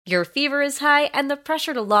Your fever is high, and the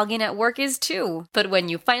pressure to log in at work is too. But when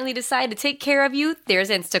you finally decide to take care of you, there's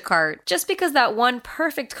Instacart. Just because that one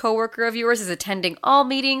perfect coworker of yours is attending all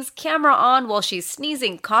meetings, camera on while she's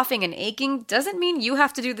sneezing, coughing, and aching, doesn't mean you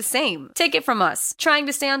have to do the same. Take it from us. Trying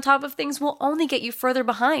to stay on top of things will only get you further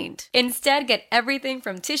behind. Instead, get everything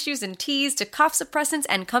from tissues and teas to cough suppressants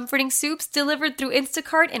and comforting soups delivered through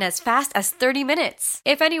Instacart in as fast as 30 minutes.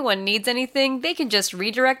 If anyone needs anything, they can just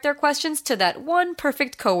redirect their questions to that one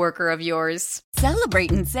perfect coworker of yours.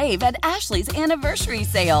 Celebrate and save at Ashley's Anniversary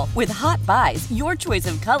Sale. With Hot Buys, your choice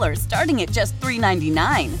of colors starting at just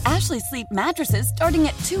 $3.99. Ashley Sleep mattresses starting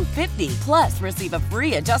at $2.50. Plus, receive a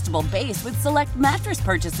free adjustable base with select mattress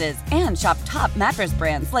purchases. And shop top mattress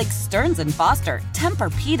brands like Stearns & Foster,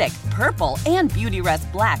 Tempur-Pedic, Purple, and Beautyrest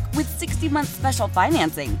Black with 60-month special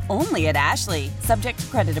financing. Only at Ashley. Subject to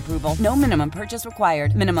credit approval. No minimum purchase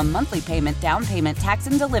required. Minimum monthly payment, down payment, tax,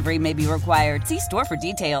 and delivery may be required. See store for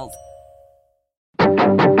details.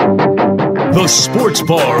 The Sports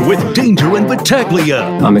Bar with Danger and Battaglia.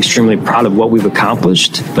 I'm extremely proud of what we've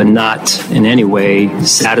accomplished, but not in any way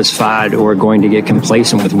satisfied or going to get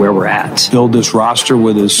complacent with where we're at. Build this roster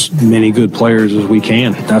with as many good players as we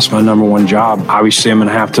can. That's my number one job. Obviously, I'm going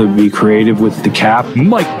to have to be creative with the cap.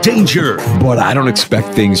 Mike Danger. But I don't expect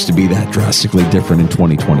things to be that drastically different in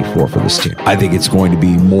 2024 for this team. I think it's going to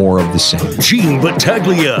be more of the same. Gene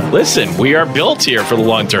Battaglia. Listen, we are built here for the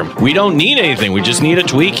long term. We don't need anything. We just need a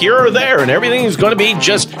tweak here or there, and everything is going to be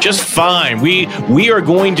just fine. We are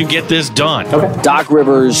going to get this done. Okay. Doc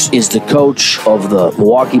Rivers is the coach of the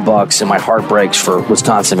Milwaukee Bucks, and my heart breaks for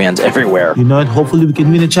Wisconsin fans everywhere. You know, and hopefully we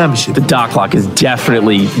can win a championship. The Doc clock is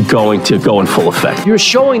definitely going to go in full effect. You're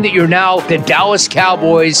showing that you're now the Dallas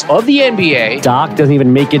Cowboys of the NBA. Doc doesn't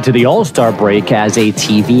even make it to the All-Star break as a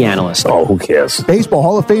TV analyst. Oh, who cares? Baseball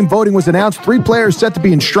Hall of Fame voting was announced. 3 players set to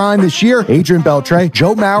be enshrined this year. Adrian Beltre,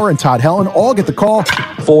 Joe Mauer, and Todd Helton all get the call.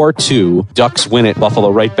 4-2. Ducks win it. Buffalo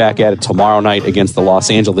right back at it tomorrow night against the Los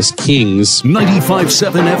Angeles Kings.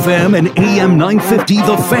 95.7 FM and AM 950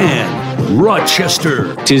 The Fan.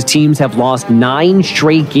 Rochester. His teams have lost 9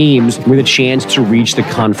 straight games with a chance to reach the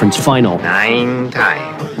conference final. 9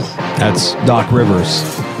 times. That's Doc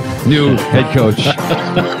Rivers, new head coach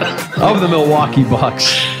of the Milwaukee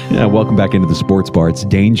Bucks. Yeah, welcome back into the Sports Bar. It's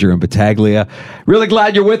Danger and Battaglia. Really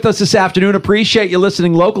glad you're with us this afternoon. Appreciate you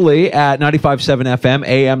listening locally at 95.7 FM,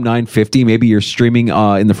 AM 950. Maybe you're streaming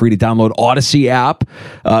in the free-to-download Odyssey app.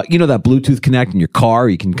 You know that Bluetooth connect in your car.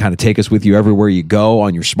 You can kind of take us with you everywhere you go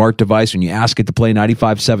on your smart device when you ask it to play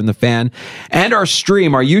 95.7 The Fan. And our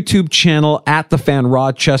stream, our YouTube channel at The Fan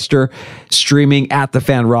Rochester, streaming at The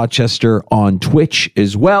Fan Rochester on Twitch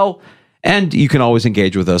as well. And you can always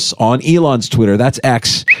engage with us on Elon's Twitter. That's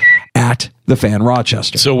X at The Fan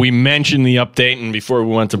Rochester. So we mentioned the update, and before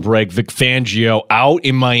we went to break, Vic Fangio out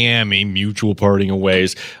in Miami, mutual parting of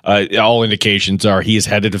ways. All indications are he is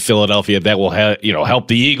headed to Philadelphia. That will help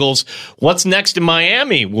the Eagles. What's next in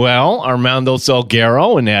Miami? Well, Armando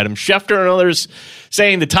Salguero and Adam Schefter and others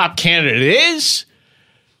saying the top candidate is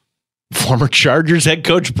former Chargers head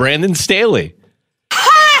coach Brandon Staley.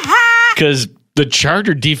 Because the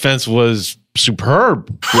Charger defense was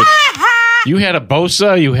superb. You had a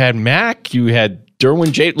Bosa, you had Mack, you had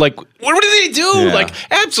Derwin J. Like, what did they do? Yeah. Like,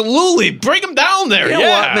 absolutely, bring them down there. You know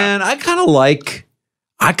what, man? I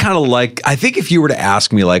think if you were to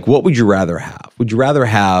ask me, like, what would you rather have? Would you rather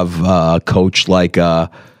have a coach like a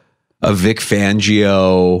Vic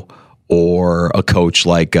Fangio or a coach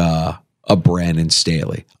like a Brandon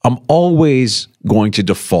Staley? I'm always going to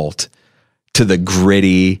default to the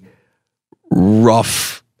gritty,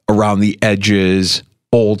 rough around the edges,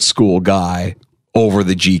 old school guy over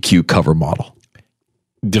the GQ cover model.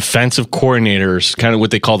 Defensive coordinators, kind of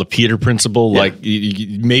what they call the Peter principle, like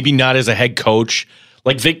maybe not as a head coach,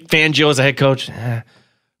 like Vic Fangio as a head coach,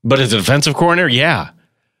 but as a defensive coordinator, yeah.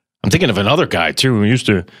 I'm thinking of another guy too who used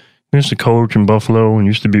to coach in Buffalo and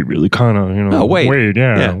used to be really kind of, Wade. Wade.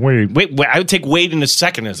 I would take Wade in a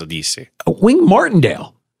second as a DC. Wink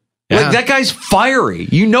Martindale. Yeah. Like, that guy's fiery.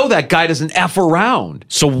 You know that guy doesn't F around.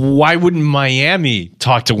 So why wouldn't Miami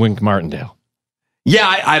talk to Wink Martindale? Yeah,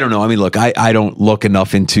 I don't know. I mean, look, I don't look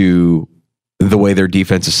enough into the way their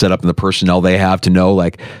defense is set up and the personnel they have to know,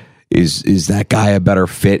 like, is that guy a better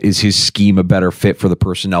fit? Is his scheme a better fit for the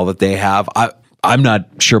personnel that they have? I'm not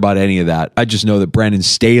sure about any of that. I just know that Brandon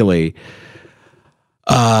Staley,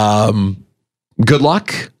 good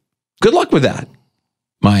luck. Good luck with that,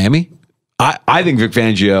 Miami. I think Vic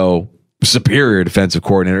Fangio, superior defensive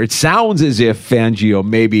coordinator. It sounds as if Fangio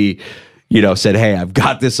maybe, said, hey, I've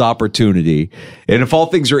got this opportunity. And if all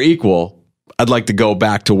things are equal, I'd like to go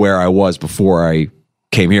back to where I was before I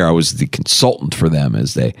came here, I was the consultant for them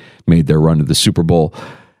as they made their run to the Super Bowl.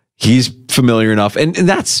 He's familiar enough. And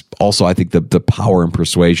that's also, I think, the power and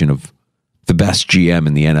persuasion of the best GM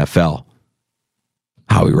in the NFL,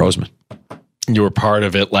 Howie Roseman. You were part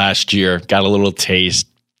of it last year, got a little taste,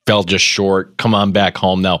 fell just short. Come on back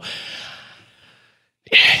home now.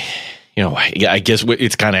 I guess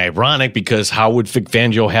it's kind of ironic because how would Vic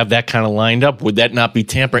Fangio have that kind of lined up? Would that not be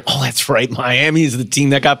tampering? Oh, that's right. Miami is the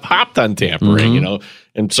team that got popped on tampering,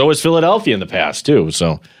 and so is Philadelphia in the past too.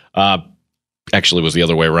 So, actually, it was the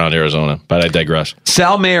other way around Arizona, but I digress.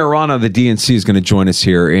 Sal Majorana of the DNC is going to join us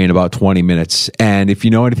here in about 20 minutes. And if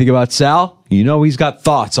you know anything about Sal, he's got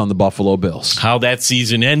thoughts on the Buffalo Bills. How that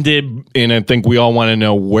season ended, and I think we all want to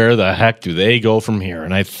know where the heck do they go from here.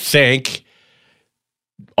 And I think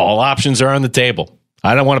all options are on the table.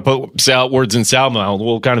 I don't want to put words in Sal mouth.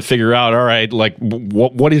 We'll kind of figure out, all right, like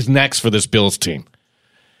what is next for this Bills team?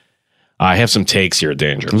 I have some takes here,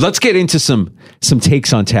 Danger. Let's get into some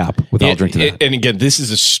takes on tap with Aldrin today. And again, this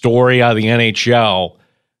is a story out of the NHL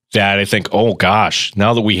that I think, oh gosh,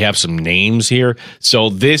 now that we have some names here.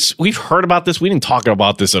 So we've heard about this. We didn't talk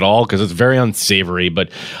about this at all because it's very unsavory,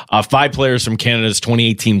 but 5 players from Canada's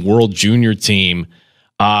 2018 World Junior team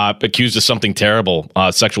accused of something terrible,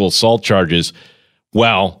 sexual assault charges.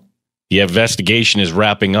 Well, the investigation is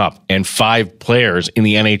wrapping up, and 5 players in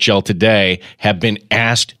the NHL today have been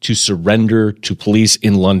asked to surrender to police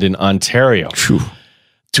in London, Ontario. Whew.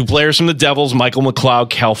 2 players from the Devils, Michael McLeod,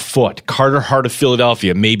 Cal Foote, Carter Hart of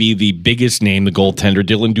Philadelphia, maybe the biggest name, the goaltender,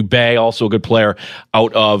 Dylan Dubé, also a good player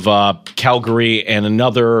out of Calgary, and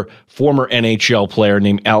another former NHL player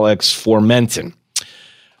named Alex Formenton.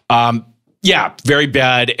 Yeah, very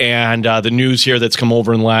bad, and the news here that's come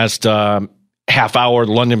over in the last half hour,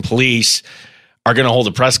 the London police are going to hold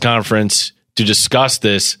a press conference to discuss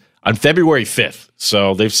this on February 5th.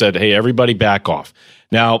 So they've said, hey, everybody back off.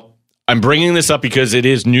 Now, I'm bringing this up because it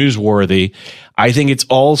is newsworthy. I think it's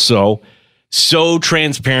also so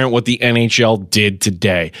transparent what the NHL did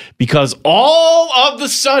today because all of the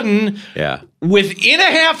sudden, within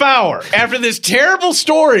a half hour after this terrible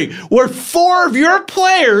story where 4 of your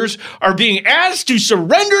players are being asked to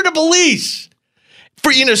surrender to police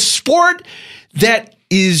in a sport that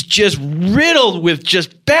is just riddled with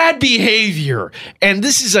just bad behavior. And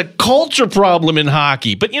this is a culture problem in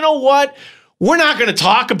hockey. But you know what? We're not going to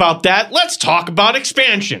talk about that. Let's talk about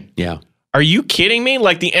expansion. Yeah. Are you kidding me?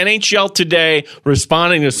 Like the NHL today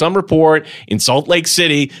responding to some report in Salt Lake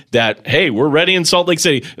City that, hey, we're ready in Salt Lake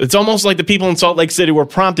City. It's almost like the people in Salt Lake City were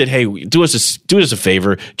prompted, hey, do us a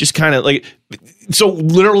favor. Just kind of like, so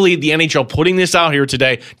literally the NHL putting this out here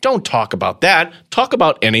today, don't talk about that. Talk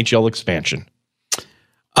about NHL expansion.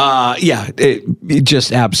 It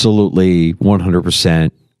just absolutely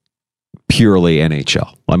 100% purely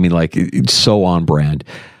NHL. I mean, like, it's so on brand.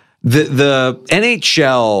 The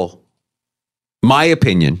NHL, my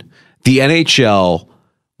opinion, the NHL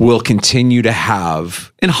will continue to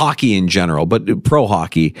have, in hockey in general, but pro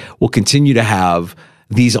hockey will continue to have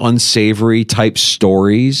these unsavory type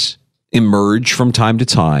stories emerge from time to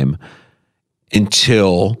time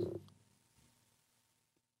until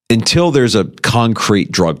there's a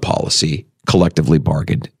concrete drug policy collectively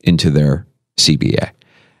bargained into their CBA.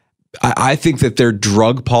 I think that their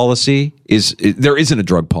drug policy there isn't a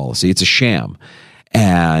drug policy. It's a sham.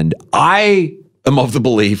 And I am of the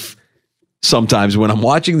belief sometimes when I'm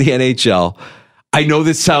watching the NHL, I know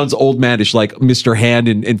this sounds old manish, like Mr. Hand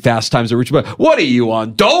in Fast Times at Ridgemont. But what are you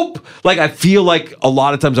on, dope? Like, I feel like a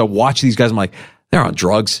lot of times I watch these guys, I'm like, they're on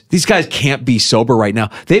drugs. These guys can't be sober right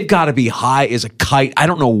now. They've got to be high as a kite. I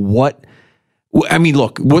don't know what. I mean,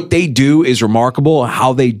 look, what they do is remarkable.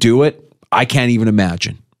 How they do it, I can't even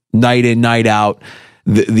imagine. Night in, night out,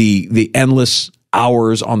 the endless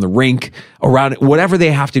hours on the rink, around it, whatever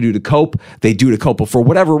they have to do to cope, they do to cope. But for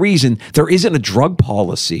whatever reason, there isn't a drug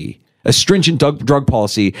policy, a stringent drug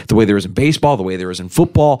policy, the way there is in baseball, the way there is in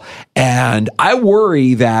football. And I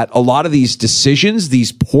worry that a lot of these decisions,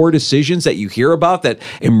 these poor decisions that you hear about that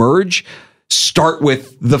emerge, start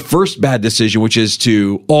with the first bad decision, which is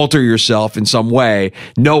to alter yourself in some way,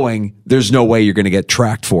 knowing there's no way you're going to get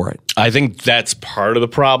tracked for it. I think that's part of the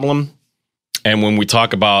problem. And when we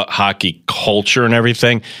talk about hockey culture and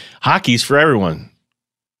everything, hockey's for everyone.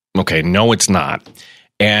 Okay, no, it's not.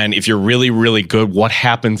 And if you're really, really good, what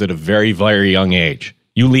happens at a very, very young age?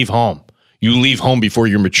 You leave home. You leave home before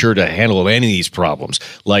you're mature to handle any of these problems.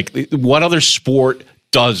 Like, what other sport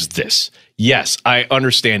does this? Yes, I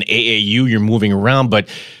understand AAU, you're moving around, but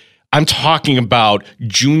I'm talking about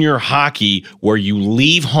junior hockey where you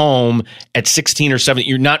leave home at 16 or 17.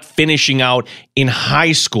 You're not finishing out in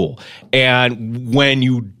high school. And when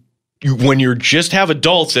you when you just have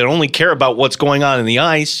adults that only care about what's going on in the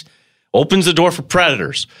ice, opens the door for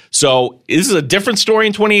predators. So this is a different story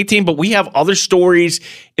in 2018, but we have other stories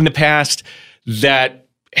in the past that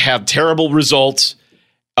have terrible results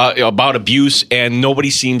about abuse, and nobody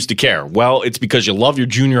seems to care. Well, it's because you love your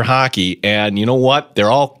junior hockey, and you know what? They're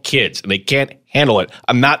all kids, and they can't handle it.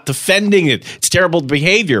 I'm not defending it. It's terrible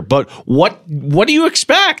behavior, but what do you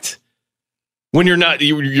expect when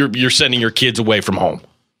you're sending your kids away from home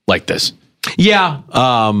like this? Yeah,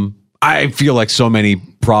 I feel like so many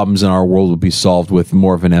problems in our world would be solved with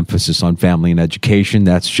more of an emphasis on family and education.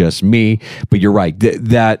 That's just me. But you're right.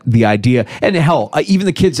 That the idea, and hell, even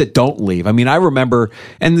the kids that don't leave. I mean, I remember,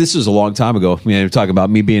 and this was a long time ago, you're talking about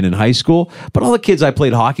me being in high school, but all the kids I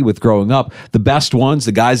played hockey with growing up, the best ones,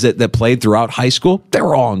 the guys that played throughout high school, they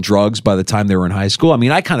were all on drugs by the time they were in high school. I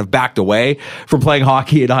mean, I kind of backed away from playing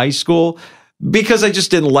hockey in high school because I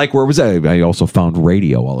just didn't like where it was at. I also found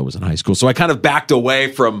radio while I was in high school. So I kind of backed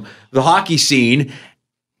away from the hockey scene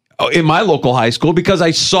in my local high school because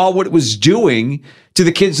I saw what it was doing to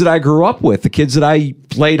the kids that I grew up with, the kids that I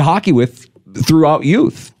played hockey with throughout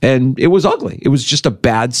youth. And it was ugly. It was just a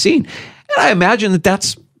bad scene. And I imagine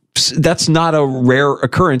that's not a rare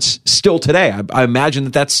occurrence still today. I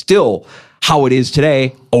imagine that's still how it is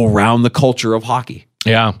today around the culture of hockey.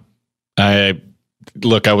 Yeah.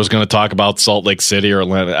 Look, I was going to talk about Salt Lake City or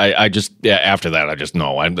Atlanta. After that, I just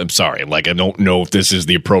know. I'm sorry. Like, I don't know if this is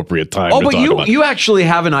the appropriate time to talk about. You actually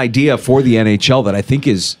have an idea for the NHL that I think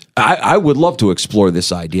is, I would love to explore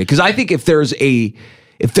this idea. Because I think if there's a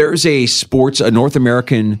North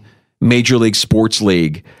American Major League Sports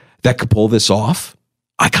League that could pull this off,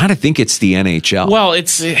 I kind of think it's the NHL. Well,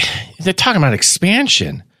 they're talking about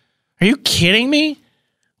expansion. Are you kidding me?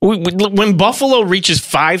 When Buffalo reaches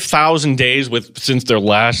 5,000 days since their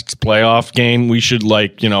last playoff game, we should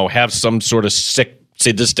have some sort of sick,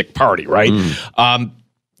 sadistic party, right?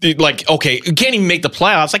 Okay, you can't even make the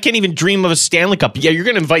playoffs. I can't even dream of a Stanley Cup. Yeah, you're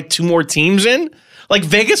going to invite 2 more teams in? Like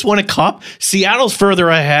Vegas won a cup. Seattle's further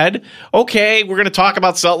ahead. Okay, we're going to talk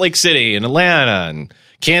about Salt Lake City and Atlanta and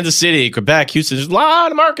Kansas City, Quebec, Houston. There's a lot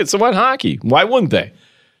of markets that want hockey. Why wouldn't they?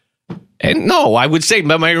 And no, I would say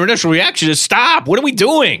my initial reaction is stop. What are we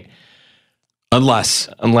doing? Unless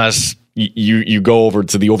you go over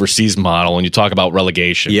to the overseas model and you talk about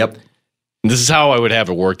relegation. Yep. This is how I would have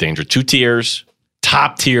it work, Danger. 2 tiers,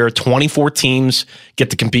 top tier, 24 teams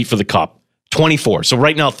get to compete for the cup. 24. So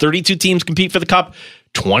right now, 32 teams compete for the cup.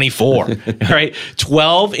 24. All right.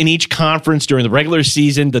 12 in each conference during the regular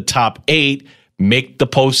season. The top 8 make the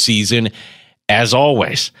postseason, as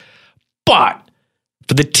always. But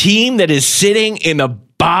for the team that is sitting in the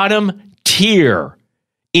bottom tier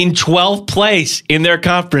in 12th place in their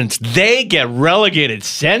conference, they get relegated.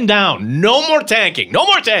 Send down. No more tanking. No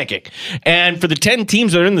more tanking. And for the 10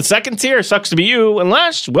 teams that are in the second tier, sucks to be you,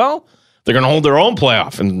 unless, well, they're going to hold their own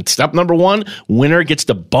playoff. And step number 1, winner gets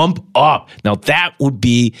to bump up. Now, that would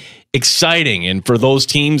be exciting. And for those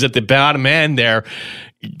teams at the bottom end there,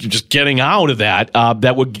 just getting out of that,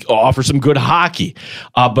 that would offer some good hockey.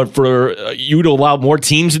 But for you to allow more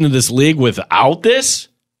teams into this league without this,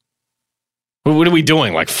 what are we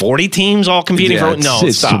doing? Like 40 teams all competing for? No,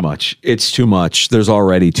 it's too much. It's too much. There's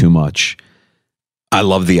already too much. I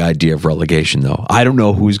love the idea of relegation, though. I don't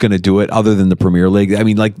know who's going to do it other than the Premier League. I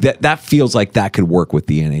mean, like that feels like that could work with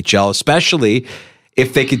the NHL, especially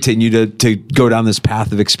if they continue to go down this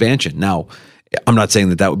path of expansion. Now, I'm not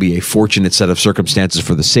saying that would be a fortunate set of circumstances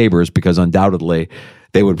for the Sabres, because undoubtedly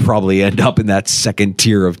they would probably end up in that second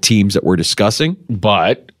tier of teams that we're discussing.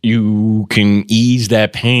 But you can ease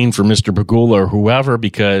that pain for Mr. Pagula or whoever,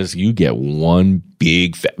 because you get one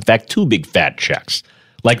big, in fact, 2 big fat checks.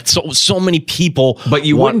 Like so many people. But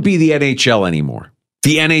you wouldn't be the NHL anymore.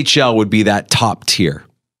 The NHL would be that top tier.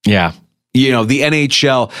 Yeah. The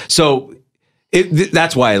NHL. So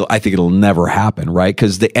that's why I think it'll never happen, right?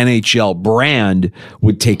 Because the NHL brand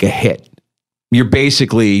would take a hit. You're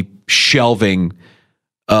basically shelving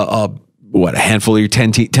a handful of your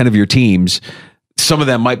 10 of your teams. Some of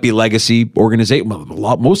them might be legacy organizations.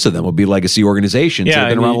 Most of them will be legacy organizations that have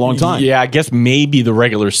been around a long time. Yeah, I guess maybe the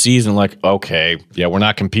regular season, like, okay, yeah, we're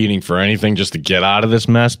not competing for anything just to get out of this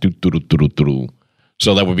mess.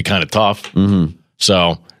 So that would be kind of tough. Mm-hmm.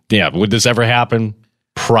 So, yeah, would this ever happen?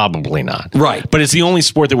 Probably not. Right. But it's the only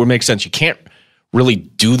sport that would make sense. You can't really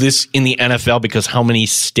do this in the NFL because how many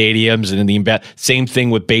stadiums and same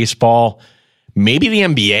thing with baseball. maybe the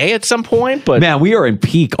NBA at some point. But man, we are in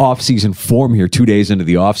peak off-season form here 2 days into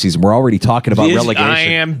the off-season. We're already talking about relegation. I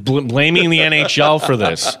am blaming the NHL for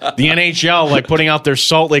this. The NHL, like, putting out their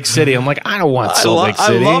Salt Lake City. I'm like, I don't want Salt Lake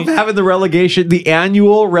City. I love having the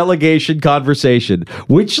annual relegation conversation.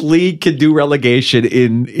 Which league can do relegation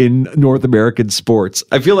in North American sports?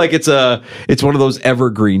 I feel like it's one of those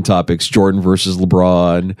evergreen topics, Jordan versus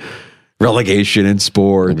LeBron. Relegation in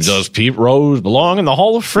sports. Does Pete Rose belong in the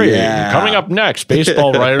Hall of Fame? Yeah. Coming up next,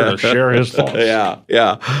 baseball writer to share his thoughts.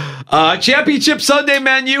 Yeah. Championship Sunday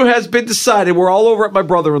menu has been decided. We're all over at my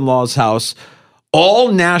brother-in-law's house.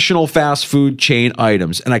 All national fast food chain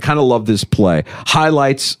items. And I kind of love this play.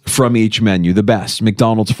 Highlights from each menu. The best.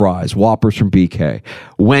 McDonald's fries, Whoppers from BK,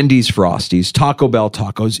 Wendy's Frosties, Taco Bell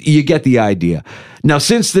tacos. You get the idea. Now,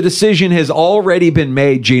 since the decision has already been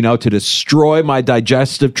made, Gino, to destroy my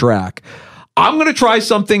digestive tract, I'm going to try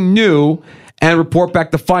something new and report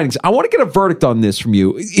back the findings. I want to get a verdict on this from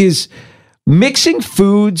you. Is mixing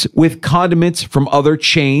foods with condiments from other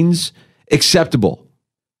chains acceptable?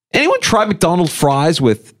 Anyone try McDonald's fries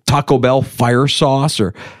with Taco Bell fire sauce,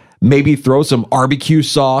 or maybe throw some barbecue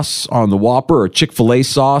sauce on the Whopper or Chick-fil-A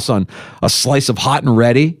sauce on a slice of hot and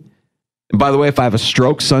ready? And by the way, if I have a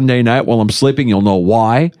stroke Sunday night while I'm sleeping, you'll know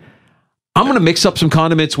why. I'm going to mix up some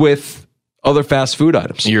condiments with other fast food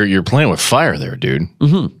items. You're playing with fire there, dude.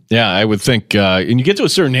 Mm-hmm. Yeah, I would think, and you get to a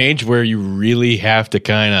certain age where you really have to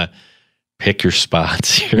kind of pick your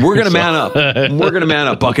spots here. We're going to man up. We're going to man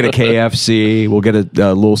up. Bucket of KFC. We'll get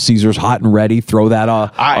a Little Caesars hot and ready. Throw that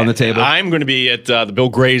on the table. I'm going to be at the Bill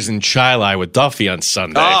Gray's in Chili with Duffy on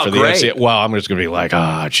Sunday for the FC. Well, I'm just going to be like,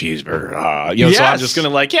 cheeseburger. Yes. So I'm just going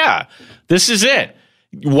to this is it.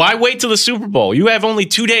 Why wait till the Super Bowl? You have only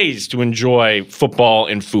 2 days to enjoy football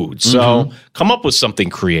and food. So come up with something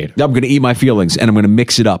creative. I'm going to eat my feelings, and I'm going to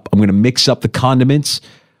mix it up. I'm going to mix up the condiments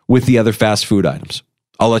with the other fast food items.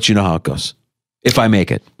 I'll let you know how it goes, if I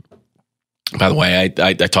make it. By the way,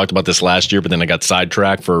 I talked about this last year, but then I got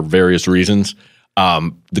sidetracked for various reasons.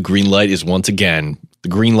 The green light is once again the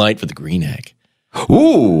green light for the green egg.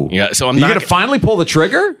 Ooh. Yeah, so You're going to finally pull the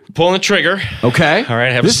trigger? Pulling the trigger. Okay. All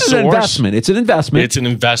right. This is an investment. It's an investment. It's an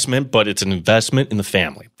investment, but it's an investment in the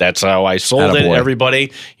family. That's how I sold it.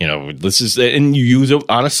 Everybody, this is, and you use it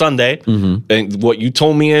on a Sunday. Mm-hmm. And what you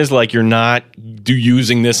told me is you're not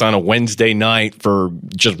using this on a Wednesday night for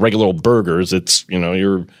just regular old burgers. It's,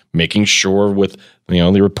 you're making sure with,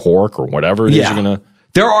 your pork or whatever it is you're going to.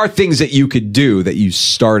 There are things that you could do that you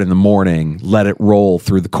start in the morning, let it roll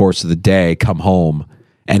through the course of the day, come home,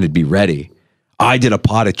 and it'd be ready. I did a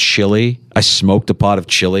pot of chili. I smoked a pot of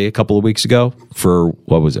chili a couple of weeks ago for,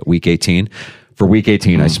 week 18? For week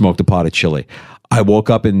 18, I smoked a pot of chili. I woke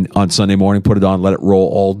up on Sunday morning, put it on, let it roll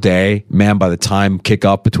all day. Man, by the time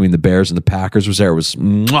kickoff between the Bears and the Packers was there,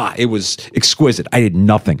 it was exquisite. I did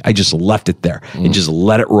nothing. I just left it there and just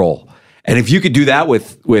let it roll. And if you could do that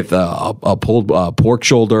with a pulled pork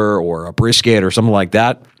shoulder or a brisket or something like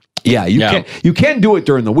that, you can do it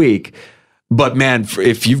during the week. But man,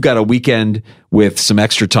 if you've got a weekend with some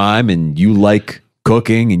extra time and you like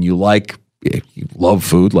cooking and you love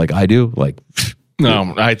food like I do,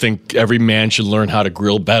 no, I think every man should learn how to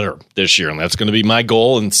grill better this year, and that's going to be my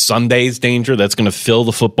goal. And Sunday's danger, that's going to fill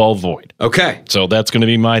the football void. Okay. So that's going to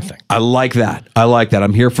be my thing. I like that.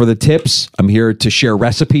 I'm here for the tips. I'm here to share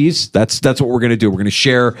recipes. That's what we're going to do. We're going to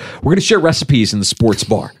share recipes in the sports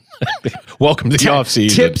bar. Welcome to the off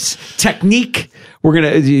season. Tips, technique. We're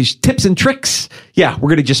going to use tips and tricks. Yeah, we're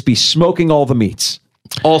going to just be smoking all the meats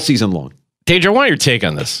all season long. Tage, I want your take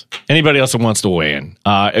on this. Anybody else that wants to weigh in,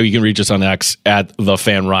 you can reach us on X at The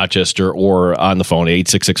Fan Rochester or on the phone,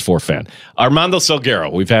 866-4FAN. Armando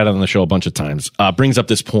Salguero, we've had on the show a bunch of times, brings up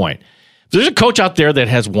this point. There's a coach out there that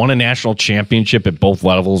has won a national championship at both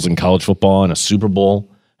levels in college football and a Super Bowl,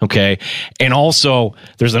 okay? And also,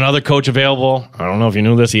 there's another coach available. I don't know if you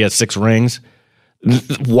knew this. He has 6 rings.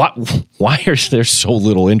 Why is there so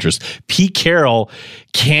little interest? Pete Carroll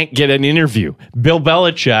can't get an interview. Bill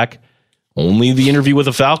Belichick, only the interview with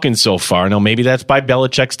the Falcons so far. Now, maybe that's by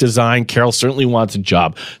Belichick's design. Carroll certainly wants a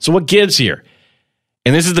job. So what gives here?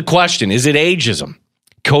 And this is the question. Is it ageism?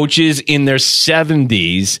 Coaches in their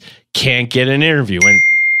 70s can't get an interview. And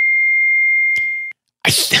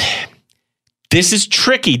this is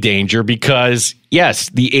tricky, Danger, because, yes,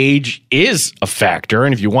 the age is a factor.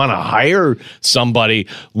 And if you want to hire somebody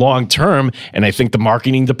long-term, and I think the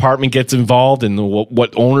marketing department gets involved and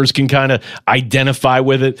what owners can kind of identify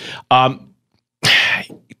with it.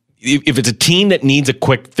 If it's a team that needs a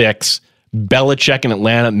quick fix, Belichick in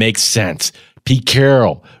Atlanta makes sense. Pete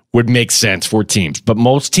Carroll would make sense for teams. But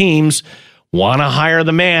most teams want to hire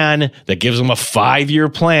the man that gives them a 5-year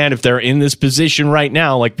plan if they're in this position right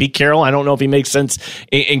now, like Pete Carroll. I don't know if he makes sense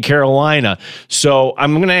in Carolina. So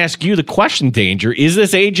I'm going to ask you the question, Danger. Is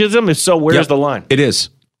this ageism? If so, where's the line? It is.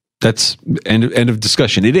 That's end of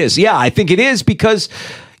discussion. It is. Yeah, I think it is because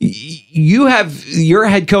you're a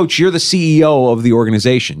head coach. You're the CEO of the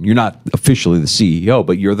organization. You're not officially the CEO,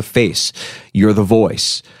 but you're the face. You're the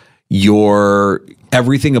voice.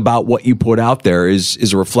 Everything about what you put out there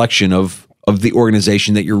is a reflection of the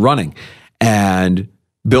organization that you're running. And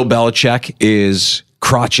Bill Belichick is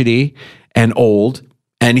crotchety and old,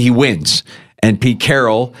 and he wins. And Pete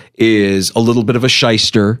Carroll is a little bit of a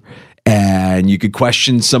shyster, and you could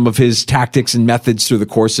question some of his tactics and methods through the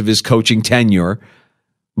course of his coaching tenure,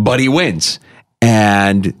 but he wins.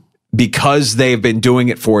 And because they've been doing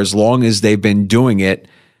it for as long as they've been doing it,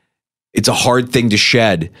 it's a hard thing to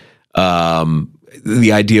shed.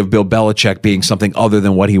 The idea of Bill Belichick being something other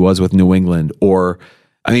than what he was with New England.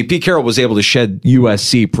 Pete Carroll was able to shed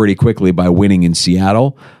USC pretty quickly by winning in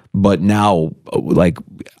Seattle, but now,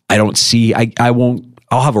 I don't see,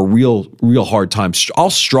 I'll have a real hard time. I'll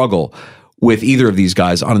struggle with either of these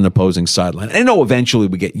guys on an opposing sideline. I know eventually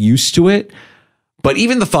we get used to it, but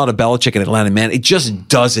even the thought of Belichick in Atlanta, man, it just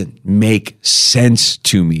doesn't make sense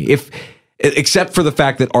to me. Except for the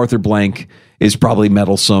fact that Arthur Blank is probably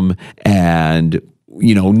meddlesome and,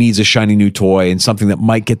 needs a shiny new toy and something that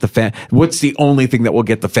might get the fan. What's the only thing that will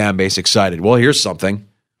get the fan base excited? Well, here's something.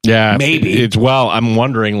 Yeah, maybe. I'm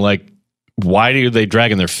wondering, why are they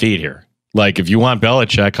dragging their feet here? If you want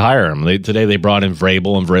Belichick, hire him. Today they brought in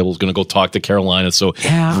Vrabel, and Vrabel's going to go talk to Carolina. So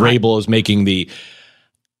Vrabel is making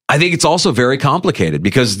I think it's also very complicated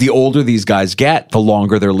because the older these guys get, the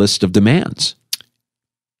longer their list of demands.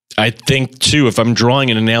 I think, too, if I'm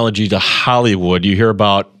drawing an analogy to Hollywood, you hear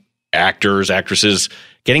about actors, actresses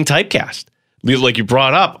getting typecast. Like you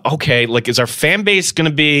brought up, okay, is our fan base going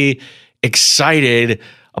to be excited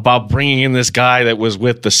about bringing in this guy that was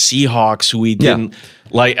with the Seahawks who we didn't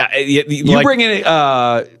like? You bring in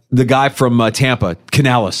the guy from Tampa,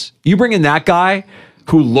 Canales. You bring in that guy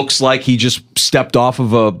who looks like he just stepped off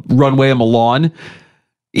of a runway of Milan.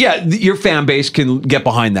 Yeah, your fan base can get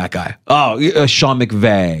behind that guy. Oh, Sean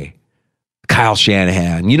McVay, Kyle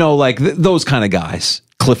Shanahan, those kind of guys.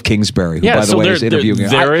 Cliff Kingsbury, who, by the way, is interviewing.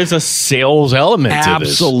 There is a sales element to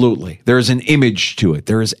this. Absolutely. There's an image to it.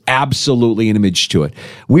 There is absolutely an image to it.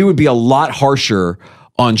 We would be a lot harsher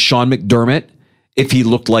on Sean McDermott if he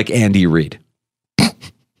looked like Andy Reid.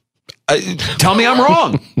 Tell me I'm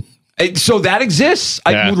wrong. So that exists.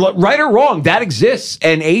 Right or wrong, that exists.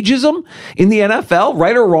 And ageism in the NFL,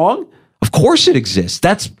 right or wrong, of course it exists.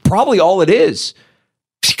 That's probably all it is.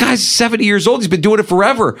 This guy's 70 years old. He's been doing it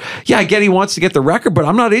forever. Yeah, I get he wants to get the record, but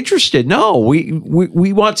I'm not interested. No, we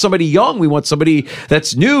want somebody young. We want somebody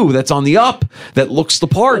that's new, that's on the up, that looks the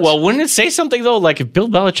part. Well, wouldn't it say something, though? If Bill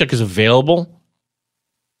Belichick is available,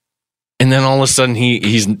 and then all of a sudden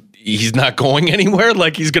he's not going anywhere?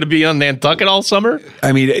 He's going to be on Nantucket all summer?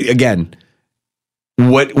 I mean, again,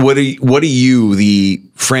 what are you, the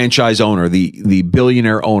franchise owner, the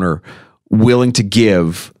billionaire owner, willing to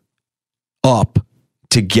give up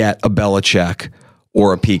to get a Belichick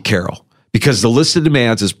or a Pete Carroll? Because the list of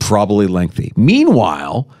demands is probably lengthy.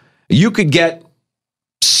 Meanwhile, you could get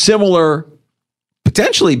similar,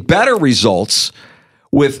 potentially better results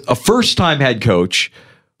with a first-time head coach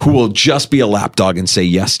who will just be a lapdog and say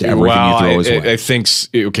yes to everything you throw his way. I think,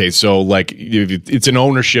 okay, so it's an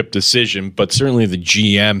ownership decision, but certainly the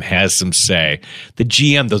GM has some say. The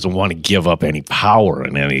GM doesn't want to give up any power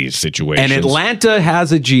in any situation. And Atlanta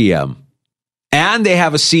has a GM. And they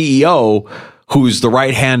have a CEO who's the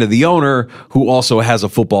right hand of the owner, who also has a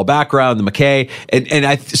football background, the McKay. And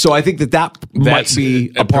I think that might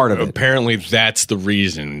be a part of it. Apparently, that's the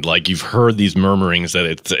reason. You've heard these murmurings that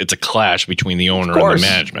it's a clash between the owner and the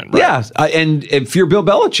management. Right? Yeah, and if you're Bill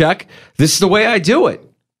Belichick, this is the way I do it.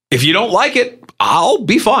 If you don't like it, I'll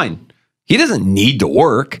be fine. He doesn't need to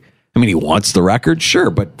work. I mean, he wants the record, sure,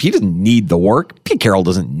 but he doesn't need the work. Pete Carroll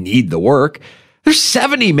doesn't need the work. They're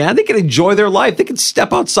 70, man. They can enjoy their life. They can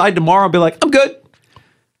step outside tomorrow and be like, I'm good.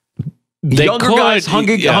 Guys,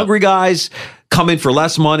 hungry guys, come in for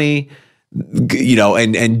less money,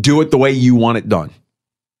 and do it the way you want it done.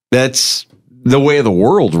 That's the way of the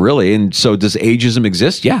world, really. And so does ageism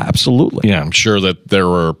exist? Yeah, absolutely. Yeah, I'm sure that there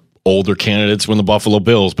were older candidates when the Buffalo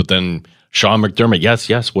Bills, but then Sean McDermott,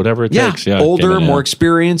 yes, whatever it takes. Yeah, older, more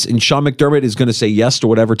experience, and Sean McDermott is going to say yes to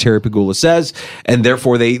whatever Terry Pegula says, and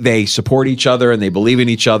therefore they support each other and they believe in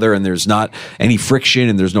each other, and there's not any friction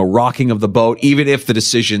and there's no rocking of the boat, even if the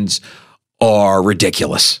decisions are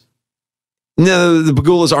ridiculous. No, the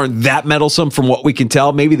Pagulas aren't that meddlesome from what we can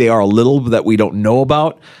tell. Maybe they are a little that we don't know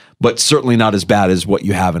about, but certainly not as bad as what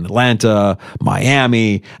you have in Atlanta,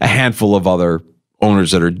 Miami, a handful of other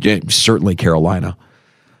owners that are certainly Carolina.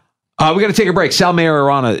 We got to take a break. Sal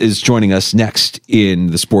Majorana is joining us next in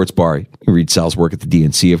the Sports Bar. You can read Sal's work at the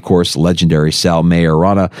DNC, of course, legendary Sal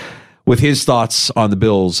Majorana, with his thoughts on the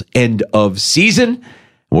Bills' end of season.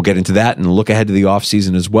 We'll get into that and look ahead to the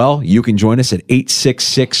offseason as well. You can join us at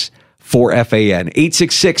 866-4FAN,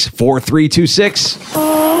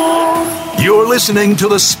 866-4326. You're listening to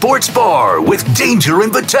the Sports Bar with Danger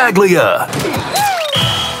and Battaglia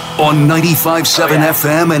on 95.7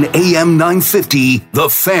 FM and AM 950, The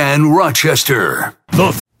Fan Rochester.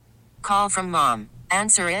 Call from mom.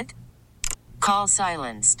 Answer it. Call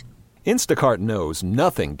silenced. Instacart knows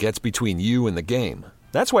nothing gets between you and the game.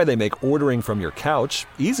 That's why they make ordering from your couch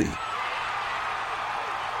easy.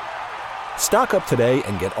 Stock up today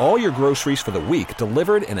and get all your groceries for the week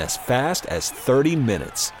delivered in as fast as 30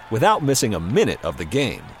 minutes without missing a minute of the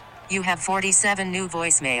game. You have 47 new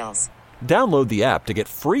voicemails. Download the app to get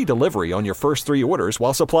free delivery on your first 3 orders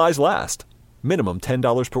while supplies last. Minimum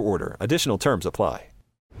 $10 per order. Additional terms apply.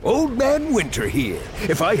 Old Man Winter here.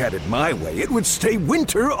 If I had it my way, it would stay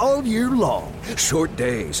winter all year long. Short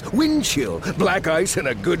days, wind chill, black ice, and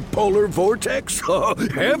a good polar vortex. Oh,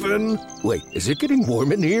 heaven. Wait, is it getting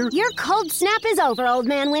warm in here? Your cold snap is over, Old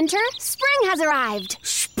Man Winter. Spring has arrived.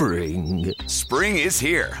 Spring. Spring is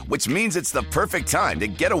here, which means it's the perfect time to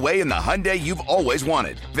get away in the Hyundai you've always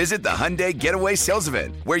wanted. Visit the Hyundai Getaway Sales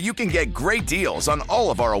Event, where you can get great deals on all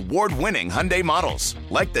of our award-winning Hyundai models,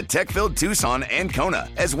 like the tech-filled Tucson and Kona,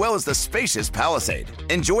 as well as the spacious Palisade.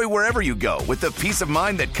 Enjoy wherever you go with the peace of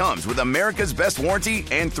mind that comes with America's best warranty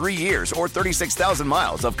and 3 years or 36,000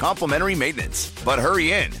 miles of complimentary maintenance. But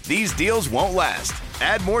hurry in, these deals won't last.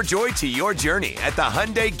 Add more joy to your journey at the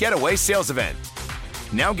Hyundai Getaway Sales Event.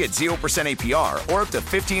 Now get 0% APR or up to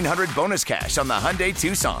 $1,500 bonus cash on the Hyundai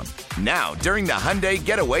Tucson. Now, during the Hyundai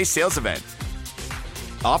Getaway Sales Event.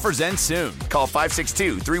 Offers end soon. Call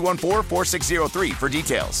 562-314-4603 for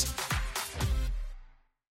details.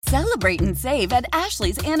 Celebrate and save at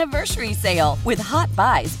Ashley's Anniversary Sale. With Hot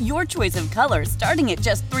Buys, your choice of colors starting at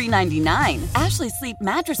just $3.99. Ashley Sleep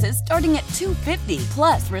mattresses starting at $2.50.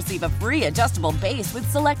 Plus, receive a free adjustable base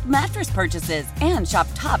with select mattress purchases. And shop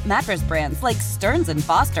top mattress brands like Stearns &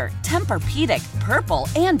 Foster, Tempur-Pedic, Purple,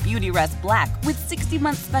 and Beautyrest Black with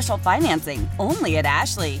 60-month special financing. Only at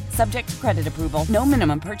Ashley. Subject to credit approval. No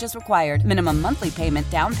minimum purchase required. Minimum monthly payment,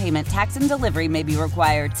 down payment, tax, and delivery may be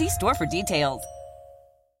required. See store for details.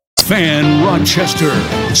 Fan Rochester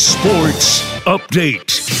Sports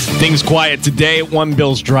Update. Things quiet today at One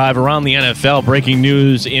Bills Drive around the NFL. Breaking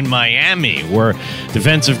news in Miami, where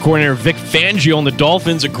defensive coordinator Vic Fangio and the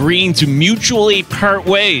Dolphins agreeing to mutually part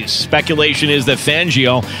ways. Speculation is that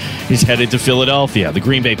Fangio is headed to Philadelphia. The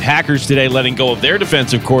Green Bay Packers today letting go of their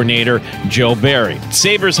defensive coordinator, Joe Barry.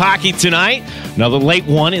 Sabres hockey tonight. Another late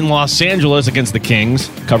one in Los Angeles against the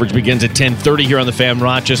Kings. Coverage begins at 10:30 here on the Fan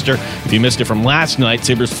Rochester. If you missed it from last night,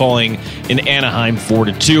 Sabres falling in Anaheim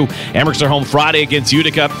 4-2. Amherst are home Friday against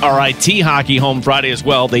Utica. RIT hockey home Friday as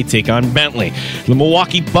well. They take on Bentley. The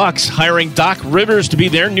Milwaukee Bucks hiring Doc Rivers to be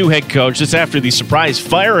their new head coach. This after the surprise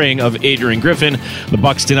firing of Adrian Griffin. The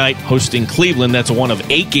Bucks tonight hosting Cleveland. That's one of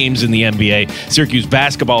 8 games in the NBA. Syracuse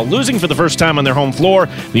basketball losing for the first time on their home floor.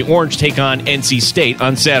 The Orange take on NC State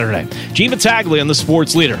on Saturday. Gene Battaglia, the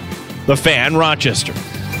sports leader. The Fan Rochester.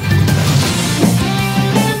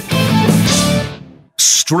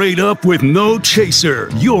 Straight up with no chaser.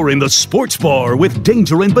 You're in the Sports Bar with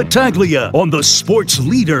Danger and Battaglia on the Sports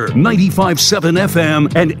Leader, 95.7 FM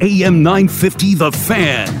and AM 950 The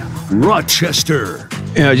Fan, Rochester.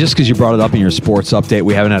 You know, just because you brought it up in your sports update,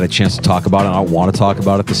 we haven't had a chance to talk about it. I don't want to talk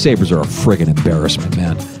about it. The Sabres are a friggin' embarrassment,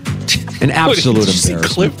 man. An absolute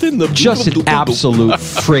embarrassment. Just an absolute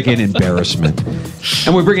friggin' embarrassment.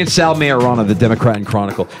 And we bring in Sal Majorana, the Democrat and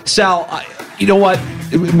Chronicle. Sal, you know what?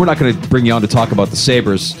 We're not going to bring you on to talk about the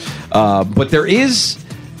Sabres, but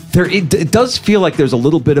it does feel like there's a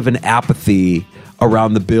little bit of an apathy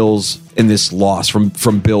around the Bills in this loss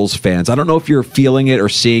from Bills fans. I don't know if you're feeling it or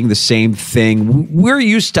seeing the same thing. We're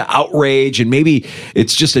used to outrage, and maybe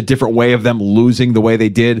it's just a different way of them losing the way they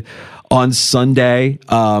did on Sunday.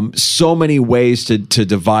 So many ways to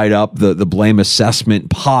divide up the blame assessment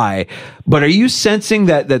pie. But are you sensing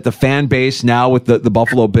that the fan base now with the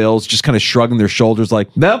Buffalo Bills just kind of shrugging their shoulders like,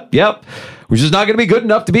 yep, we're just not going to be good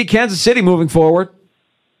enough to beat Kansas City moving forward?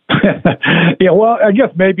 Yeah, well, I guess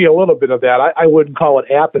maybe a little bit of that. I wouldn't call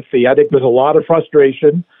it apathy. I think there's a lot of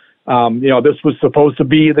frustration. This was supposed to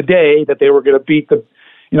be the day that they were going to beat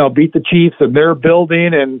the Chiefs in their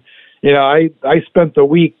building, and I spent the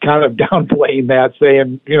week kind of downplaying that,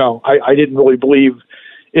 saying, I didn't really believe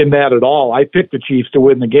in that at all. I picked the Chiefs to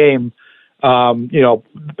win the game.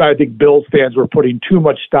 I think Bills fans were putting too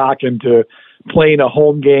much stock into playing a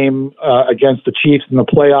home game against the Chiefs in the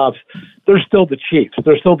playoffs. They're still the Chiefs.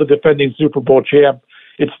 They're still the defending Super Bowl champ.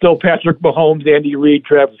 It's still Patrick Mahomes, Andy Reid,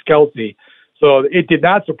 Travis Kelce. So it did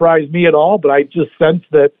not surprise me at all, but I just sensed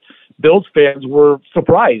that Bills fans were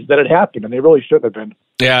surprised that it happened, and they really shouldn't have been.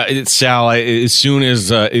 Yeah, it's Sal. As soon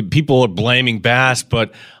as people are blaming Bass,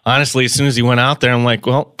 but honestly, as soon as he went out there, I'm like,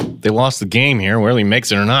 well, they lost the game here, whether he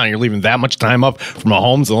makes it or not. You're leaving that much time up for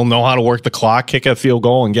Mahomes. They'll know how to work the clock, kick a field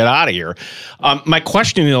goal, and get out of here. My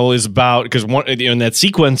question, though, is about, because in that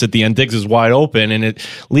sequence at the end, Diggs is wide open, and it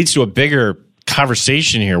leads to a bigger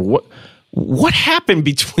conversation here. What happened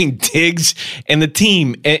between Diggs and the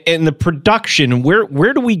team and the production?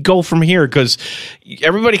 Where do we go from here? Because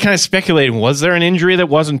everybody kind of speculating, was there an injury that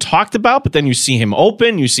wasn't talked about? But then you see him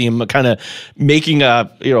open, you see him kind of making a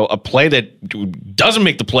play that doesn't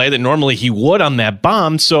make the play that normally he would on that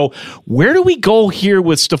bomb. So where do we go here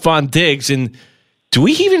with Stephon Diggs? And do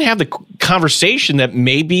we even have the conversation that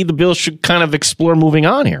maybe the Bills should kind of explore moving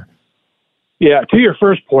on here? Yeah, to your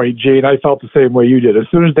first point, Gene, I felt the same way you did. As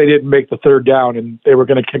soon as they didn't make the third down and they were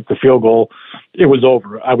going to kick the field goal, it was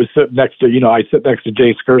over. I was sitting next to, I sit next to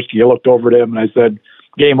Jay Skursky. I looked over at him and I said,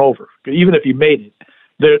 game over. Even if he made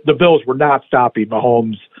it, the Bills were not stopping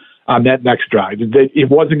Mahomes on that next drive.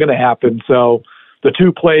 It wasn't going to happen. So the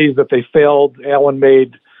two plays that they failed, Allen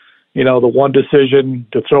made, the one decision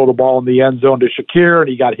to throw the ball in the end zone to Shakir, and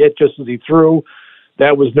he got hit just as he threw.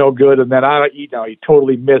 That was no good. And then he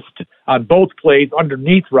totally missed on both plays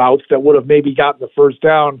underneath routes that would have maybe gotten the first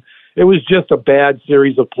down. It was just a bad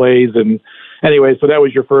series of plays. And anyway, so that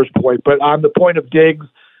was your first point. But on the point of Diggs,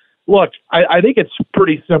 look, I think it's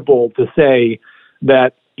pretty simple to say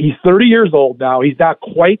that he's 30 years old now. He's not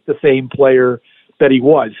quite the same player that he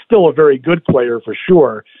was. Still a very good player for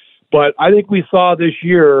sure. But I think we saw this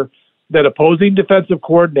year that opposing defensive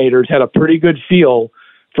coordinators had a pretty good feel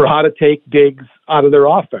for how to take Diggs out of their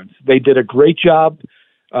offense. They did a great job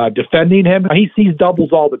defending him. He sees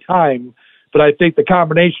doubles all the time, but I think the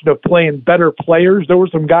combination of playing better players, there were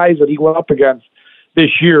some guys that he went up against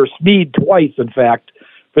this year, Snead twice, in fact,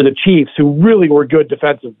 for the Chiefs, who really were good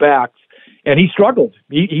defensive backs, and he struggled.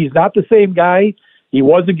 He's not the same guy. He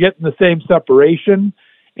wasn't getting the same separation,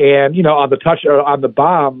 and, on the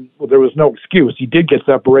bomb, well, there was no excuse. He did get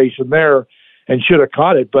separation there and should have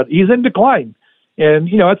caught it, but he's in decline. And,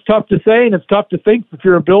 it's tough to say, and it's tough to think if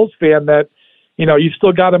you're a Bills fan that, you've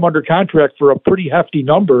still got him under contract for a pretty hefty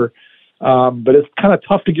number. But it's kind of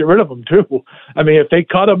tough to get rid of him, too. I mean, if they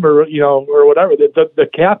cut him or whatever, the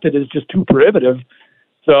cap hit is just too prohibitive.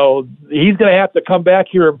 So he's going to have to come back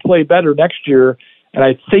here and play better next year. And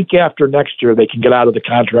I think after next year, they can get out of the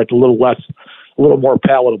contract a little more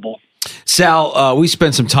palatable. Sal, we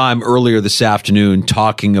spent some time earlier this afternoon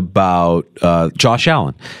talking about Josh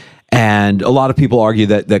Allen. And a lot of people argue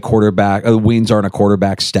that quarterback wins aren't a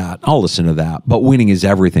quarterback stat. I'll listen to that. But winning is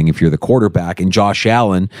everything if you're the quarterback. And Josh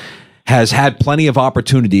Allen has had plenty of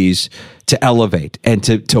opportunities to elevate and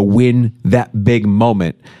to win that big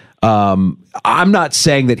moment. I'm not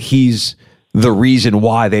saying that he's the reason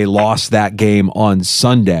why they lost that game on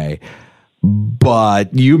Sunday.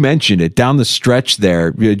 But you mentioned it. Down the stretch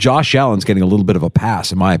there, Josh Allen's getting a little bit of a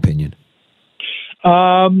pass, in my opinion.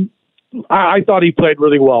 I thought he played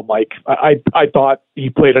really well, Mike. I thought he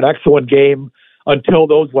played an excellent game until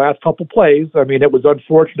those last couple plays. I mean, it was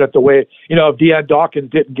unfortunate the way, if Deion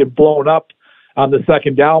Dawkins didn't get blown up on the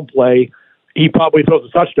second down play, he probably throws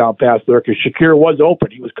a touchdown pass there because Shakir was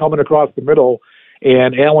open. He was coming across the middle,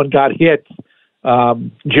 and Allen got hit.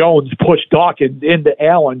 Jones pushed Dawkins into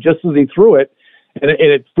Allen just as he threw it, and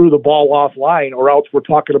it threw the ball offline, or else we're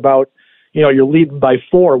talking about, you're leading by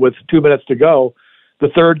 4 with 2 minutes to go. The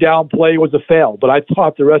third down play was a fail, but I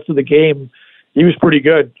thought the rest of the game, he was pretty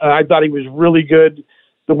good. I thought he was really good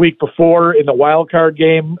the week before in the wild card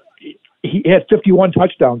game. He had 51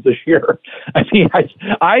 touchdowns this year. I mean,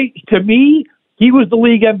 to me, he was the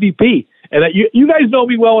league MVP. And you guys know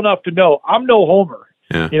me well enough to know I'm no homer.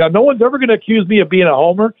 Yeah. No one's ever going to accuse me of being a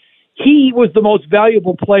homer. He was the most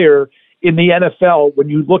valuable player in the NFL when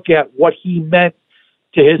you look at what he meant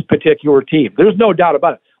to his particular team. There's no doubt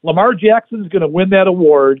about it. Lamar Jackson is going to win that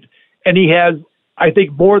award, and he has, I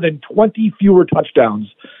think, more than 20 fewer touchdowns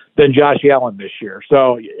than Josh Allen this year.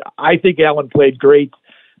 So I think Allen played great.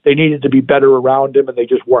 They needed to be better around him, and they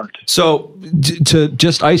just weren't. So to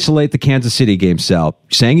just isolate the Kansas City game, Sal,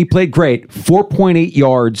 saying he played great, 4.8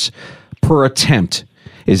 yards per attempt.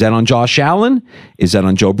 Is that on Josh Allen? Is that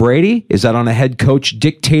on Joe Brady? Is that on a head coach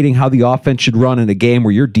dictating how the offense should run in a game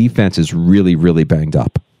where your defense is really, really banged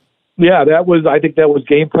up? Yeah, I think that was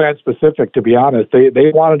game plan specific, to be honest.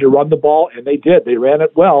 They wanted to run the ball, and they did. They ran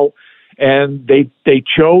it well, and they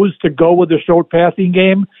chose to go with the short passing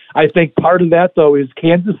game. I think part of that, though, is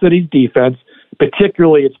Kansas City's defense,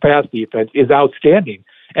 particularly its pass defense, is outstanding.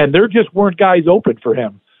 And there just weren't guys open for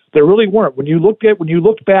him. There really weren't. When you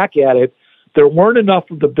looked back at it, there weren't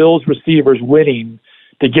enough of the Bills receivers winning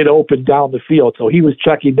to get open down the field. So he was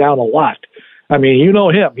checking down a lot. I mean, you know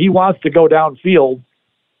him. He wants to go downfield.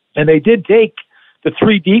 And they did take the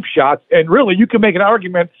 3 deep shots. And really, you can make an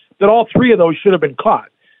argument that all 3 of those should have been caught.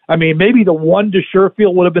 I mean, maybe the one to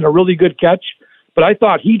Sherfield would have been a really good catch, but I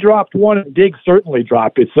thought he dropped one and Diggs certainly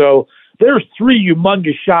dropped it. So there's 3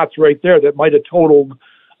 humongous shots right there that might have totaled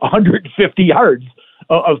 150 yards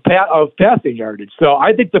of passing yardage. So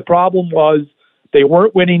I think the problem was they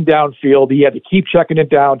weren't winning downfield. He had to keep checking it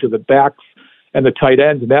down to the backs and the tight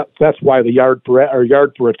ends, and that's why the yard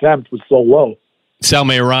per attempt was so low. Sal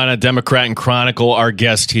Mayorana, Democrat and Chronicle, our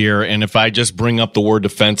guest here. And if I just bring up the word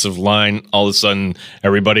defensive line, all of a sudden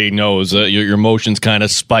everybody knows your emotions kind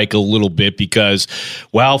of spike a little bit because,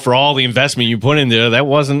 well, for all the investment you put in there, that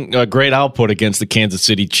wasn't a great output against the Kansas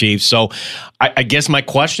City Chiefs. So I guess my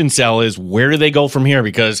question, Sal, is where do they go from here?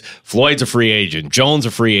 Because Floyd's a free agent, Jones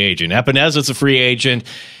a free agent, Epeneza's a free agent.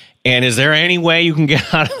 And is there any way you can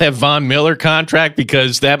get out of that Von Miller contract?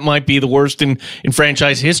 Because that might be the worst in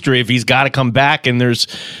franchise history if he's got to come back and there's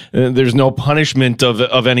no punishment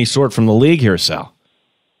of any sort from the league here, Sal.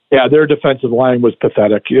 Yeah, their defensive line was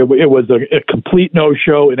pathetic. It was a complete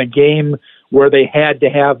no-show in a game where they had to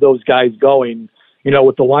have those guys going. You know,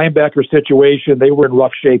 with the linebacker situation, they were in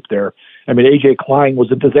rough shape there. I mean, A.J. Klein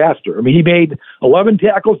was a disaster. I mean, he made 11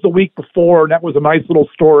 tackles the week before, and that was a nice little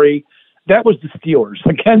story. That was the Steelers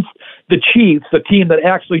against the Chiefs, a team that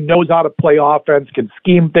actually knows how to play offense, can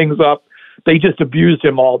scheme things up. They just abused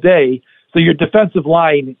him all day. So your defensive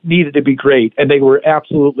line needed to be great, and they were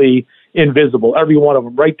absolutely invisible. Every one of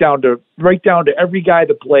them, right down to every guy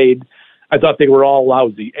that played. I thought they were all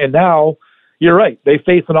lousy. And now you're right. They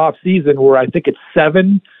face an off season where I think it's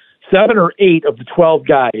seven or 8 of the 12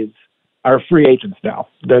 guys are free agents now,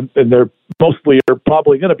 and they're mostly are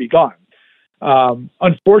probably going to be gone.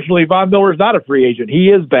 Unfortunately, Von Miller is not a free agent. He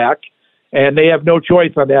is back, and they have no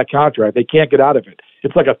choice on that contract. They can't get out of it.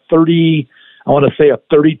 It's like a $32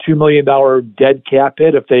 million dead cap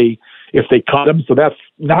hit if they cut him. So that's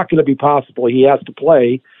not going to be possible. He has to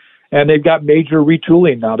play, and they've got major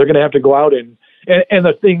retooling now. They're going to have to go out and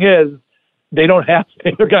the thing is, they're not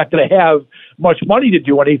going to have much money to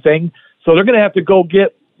do anything. So they're going to have to go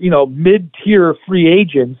get, mid-tier free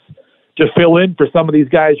agents to fill in for some of these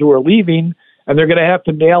guys who are leaving. And they're going to have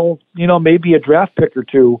to nail, maybe a draft pick or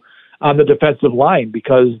 2 on the defensive line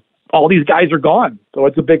because all these guys are gone. So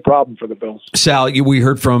it's a big problem for the Bills. Sal, we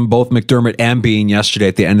heard from both McDermott and Bean yesterday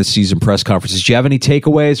at the end of the season press conferences. Do you have any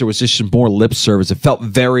takeaways, or was this just more lip service? It felt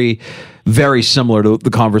very, very similar to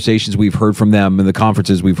the conversations we've heard from them and the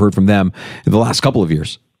conferences we've heard from them in the last couple of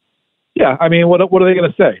years. Yeah, I mean, what are they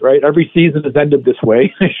going to say, right? Every season has ended this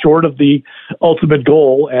way, short of the ultimate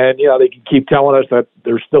goal. And, they can keep telling us that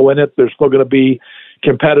they're still in it. They're still going to be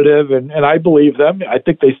competitive. And I believe them. I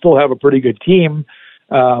think they still have a pretty good team.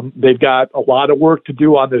 They've got a lot of work to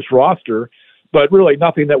do on this roster. But really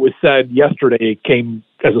nothing that was said yesterday came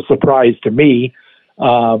as a surprise to me.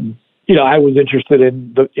 I was interested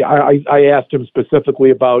in I asked him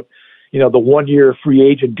specifically about, the 1-year free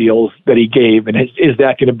agent deals that he gave, and is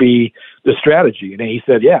that going to be the strategy? And he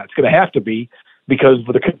said, yeah, it's going to have to be because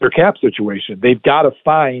of their cap situation. They've got to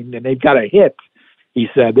find and they've got to hit. He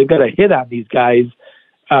said they've got to hit on these guys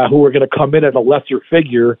who are going to come in at a lesser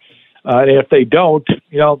figure, and if they don't,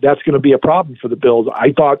 that's going to be a problem for the Bills.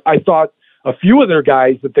 I thought a few of their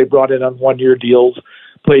guys that they brought in on 1-year deals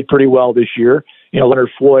played pretty well this year. Leonard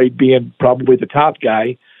Floyd being probably the top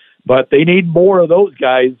guy, but they need more of those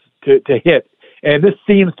guys to hit. And this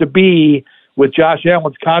seems to be, with Josh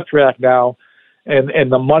Allen's contract now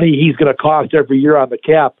and the money he's going to cost every year on the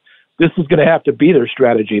cap, this is going to have to be their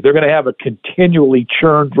strategy. They're going to have a continually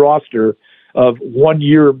churned roster of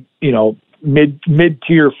 1-year,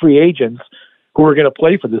 mid-tier free agents who are going to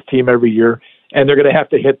play for this team every year, and they're going to have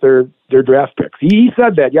to hit their draft picks. He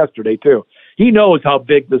said that yesterday, too. He knows how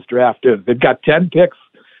big this draft is. They've got 10 picks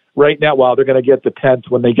right now. Well, they're going to get the 10th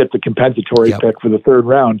when they get the compensatory pick for the 3rd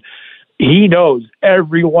round. He knows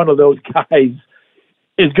every one of those guys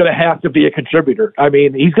is going to have to be a contributor. I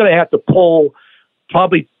mean, he's going to have to pull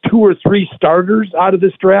probably 2 or 3 starters out of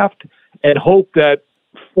this draft and hope that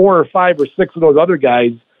 4 or 5 or 6 of those other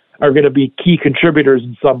guys are going to be key contributors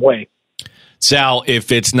in some way. Sal,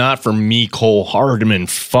 if it's not for Mecole Hardman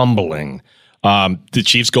fumbling, the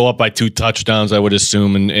Chiefs go up by 2 touchdowns, I would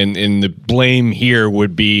assume, and the blame here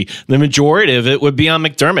would be, the majority of it would be on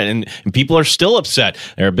McDermott, and people are still upset.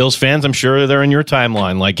 There are Bills fans, I'm sure they're in your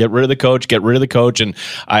timeline, like, get rid of the coach, and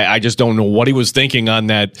I just don't know what he was thinking on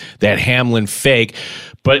that Hamlin fake.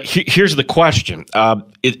 But here's the question.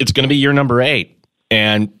 It's going to be year number 8,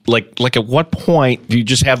 and like at what point do you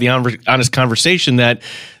just have the honest conversation that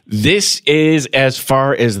this is as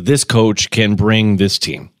far as this coach can bring this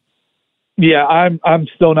team? Yeah, I'm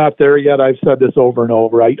still not there yet. I've said this over and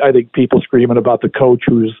over. I think people screaming about the coach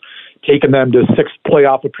who's taken them to 6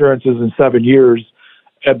 playoff appearances in 7 years,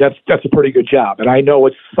 that's a pretty good job. And I know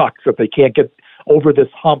it sucks that they can't get over this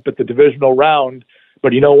hump at the divisional round,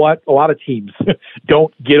 but you know what? A lot of teams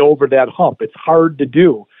don't get over that hump. It's hard to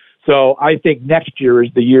do. So I think next year is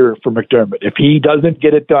the year for McDermott. If he doesn't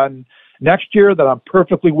get it done next year, then I'm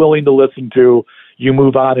perfectly willing to listen to you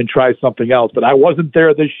move on and try something else. But I wasn't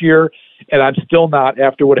there this year, and I'm still not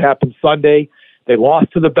after what happened Sunday. They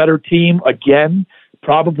lost to the better team again,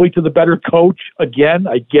 probably to the better coach again.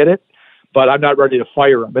 I get it, but I'm not ready to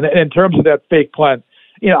fire him. And in terms of that fake punt,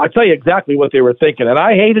 I'll tell you exactly what they were thinking, and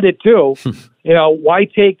I hated it too. Why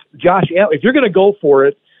take Josh Allen? If you're going to go for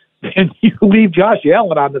it, then you leave Josh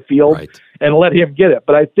Allen on the field and let him get it.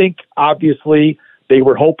 But I think, obviously, they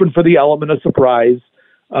were hoping for the element of surprise.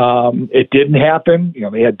 It didn't happen.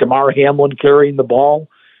 They had DeMar Hamlin carrying the ball,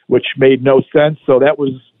 which made no sense. So that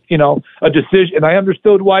was, a decision. And I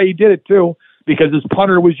understood why he did it too, because his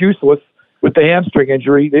punter was useless with the hamstring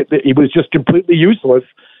injury. He was just completely useless.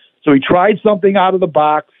 So he tried something out of the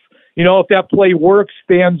box. If that play works,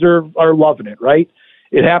 fans are loving it, right?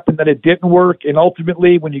 It happened that it didn't work. And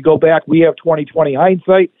ultimately, when you go back, we have 20/20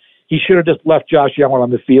 hindsight. He should have just left Josh Allen on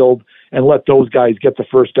the field and let those guys get the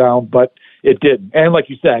first down, but it didn't. And like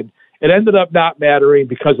you said, it ended up not mattering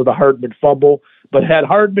because of the Hardman fumble. But had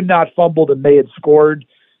Hardman not fumbled and they had scored,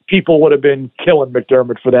 people would have been killing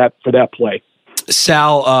McDermott for that play.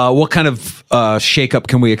 Sal, what kind of shakeup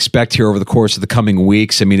can we expect here over the course of the coming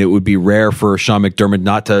weeks? I mean, it would be rare for Sean McDermott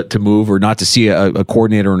not to move or not to see a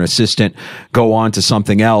coordinator or an assistant go on to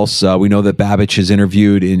something else. We know that Babich has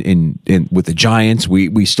interviewed in with the Giants.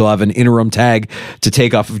 We still have an interim tag to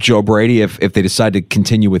take off of Joe Brady if they decide to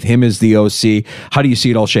continue with him as the OC. How do you see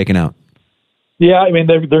it all shaking out? Yeah, I mean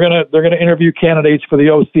they're gonna interview candidates for the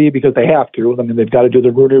OC because they have to. I mean they've got to do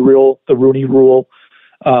the Rooney Rule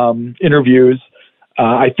interviews.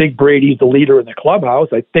 I think Brady's the leader in the clubhouse.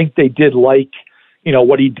 I think they did like,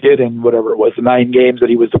 what he did in whatever it was, the 9 games that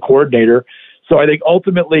he was the coordinator. So I think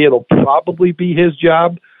ultimately it'll probably be his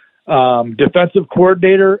job. Defensive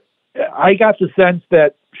coordinator, I got the sense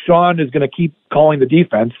that Sean is going to keep calling the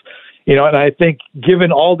defense, and I think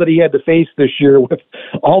given all that he had to face this year with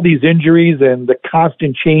all these injuries and the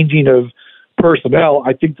constant changing of personnel,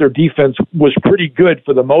 I think their defense was pretty good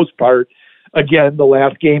for the most part. Again, the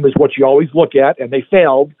last game is what you always look at, and they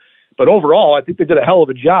failed. But overall, I think they did a hell of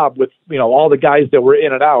a job with, all the guys that were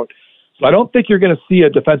in and out. So I don't think you're going to see a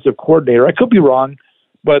defensive coordinator. I could be wrong,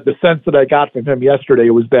 but the sense that I got from him yesterday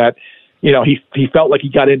was that, he felt like he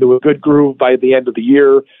got into a good groove by the end of the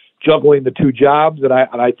year, juggling the 2 jobs, and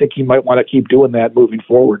I think he might want to keep doing that moving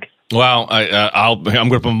forward. Well, I'm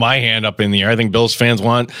going to put my hand up in the air. I think Bills fans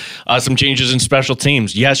want some changes in special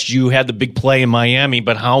teams. Yes, you had the big play in Miami,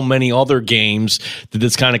 but how many other games did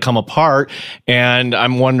this kind of come apart? And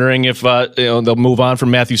I'm wondering if they'll move on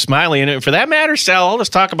from Matthew Smiley. And for that matter, Sal, let's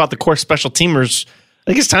talk about the core special teamers.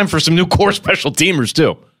 I think it's time for some new core special teamers,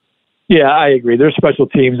 too. Yeah, I agree. Their special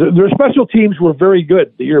teams were very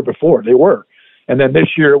good the year before. They were. And then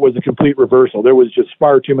this year it was a complete reversal. There was just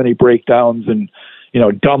far too many breakdowns and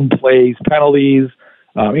dumb plays, penalties.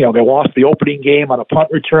 They lost the opening game on a punt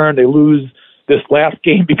return. They lose this last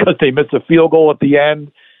game because they missed a field goal at the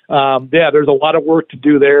end. There's a lot of work to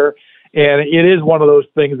do there. And it is one of those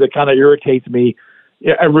things that kind of irritates me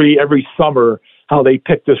every summer, how they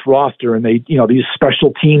pick this roster and they, these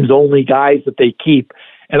special teams only guys that they keep.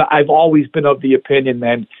 And I've always been of the opinion,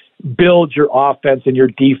 man, build your offense and your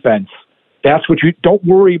defense. That's what you don't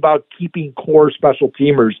worry about keeping core special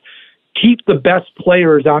teamers. Keep the best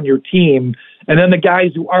players on your team, and then the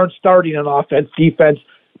guys who aren't starting on offense, defense,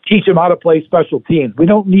 teach them how to play special teams. We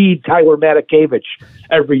don't need Tyler Matakevich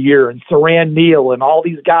every year and Saran Neal and all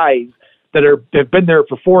these guys that have been there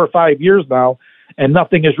for 4 or 5 years now, and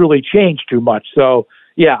nothing has really changed too much. So,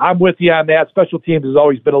 yeah, I'm with you on that. Special teams has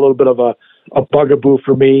always been a little bit of a bugaboo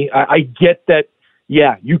for me. I get that,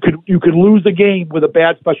 yeah, you could lose a game with a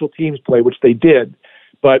bad special teams play, which they did,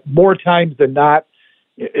 but more times than not,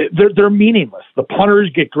 they're meaningless. The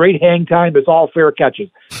punters get great hang time. It's all fair catches.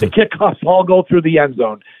 The kickoffs all go through the end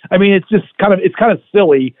zone. I mean, it's kind of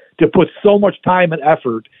silly to put so much time and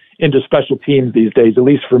effort into special teams these days, at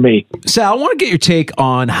least for me. Sal, I want to get your take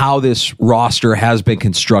on how this roster has been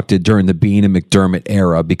constructed during the Bean and McDermott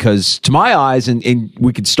era, because to my eyes, and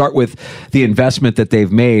we could start with the investment that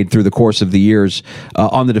they've made through the course of the years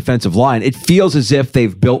on the defensive line, it feels as if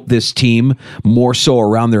they've built this team more so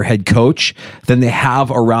around their head coach than they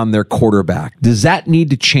have around their quarterback. Does that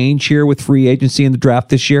need to change here with free agency in the draft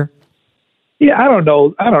this year? Yeah, I don't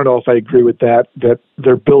know if I agree with that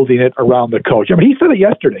they're building it around the coach. I mean, he said it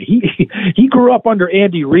yesterday. He grew up under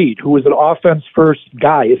Andy Reid, who was an offense-first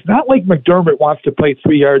guy. It's not like McDermott wants to play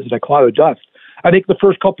 3 yards in a cloud of dust. I think the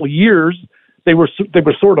first couple of years they were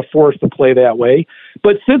sort of forced to play that way.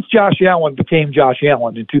 But since Josh Allen became Josh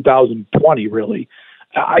Allen in 2020, really,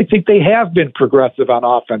 I think they have been progressive on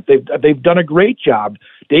offense. They've done a great job.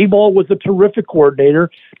 Daboll was a terrific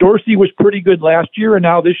coordinator. Dorsey was pretty good last year, and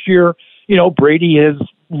now this year, Brady has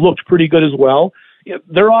looked pretty good as well.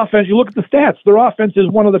 Their offense, you look at the stats, their offense is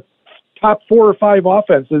one of the top 4 or 5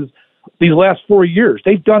 offenses these last 4 years.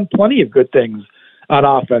 They've done plenty of good things on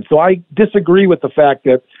offense. So I disagree with the fact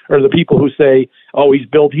that, or the people who say, oh, he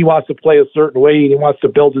wants to play a certain way, he wants to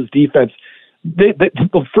build his defense.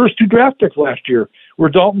 The first 2 draft picks last year were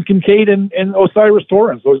Dalton Kincaid and Osiris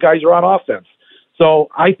Torrance. Those guys are on offense. So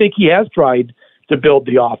I think he has tried to build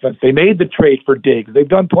the offense. They made the trade for Diggs. They've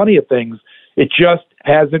done plenty of things. It just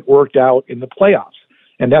hasn't worked out in the playoffs.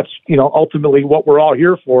 And that's, ultimately what we're all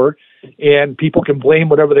here for. And people can blame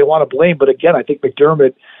whatever they want to blame. But again, I think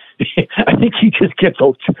McDermott, I think he just gets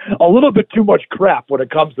a little bit too much crap when it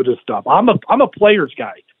comes to this stuff. I'm a players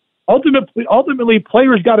guy. Ultimately,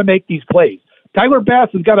 players got to make these plays. Tyler Bass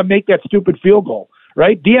has got to make that stupid field goal,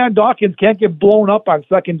 right? Deion Dawkins can't get blown up on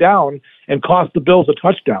second down and cost the Bills a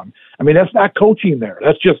touchdown. I mean, that's not coaching there.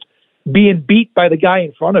 That's just being beat by the guy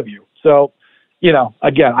in front of you. So,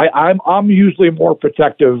 again, I'm usually more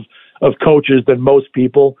protective of coaches than most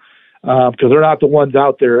people because they're not the ones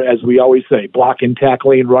out there, as we always say, blocking,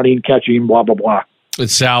 tackling, running, catching, blah, blah, blah.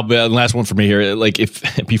 It's Sal, last one for me here. Like, if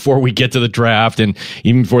before we get to the draft and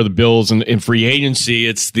even before the Bills and free agency,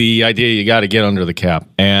 it's the idea you got to get under the cap.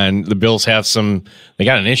 And the Bills have they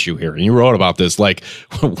got an issue here. And you wrote about this. Like,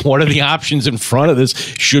 what are the options in front of this?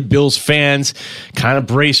 Should Bills fans kind of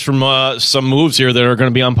brace from some moves here that are going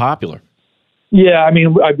to be unpopular? Yeah, I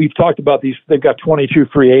mean, we've talked about these. They've got 22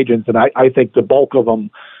 free agents, and I think the bulk of them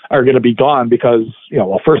are going to be gone because,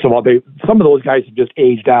 first of all, some of those guys have just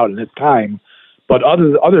aged out in this time. But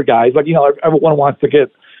other guys, like, everyone wants to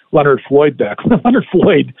get Leonard Floyd back. Leonard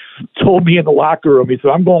Floyd told me in the locker room, he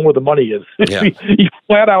said, I'm going where the money is. Yeah. He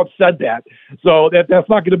flat out said that. So that's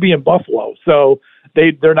not going to be in Buffalo. So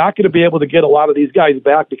they're not going to be able to get a lot of these guys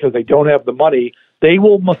back because they don't have the money. They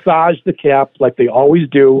will massage the cap like they always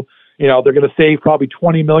do. They're going to save probably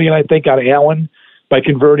 $20 million, I think, out of Allen by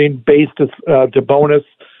converting base to bonus.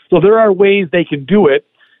 So there are ways they can do it.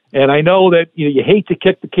 And I know that you hate to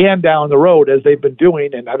kick the can down the road as they've been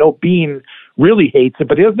doing, and I know Bean really hates it,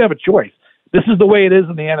 but he doesn't have a choice. This is the way it is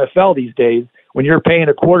in the NFL these days when you're paying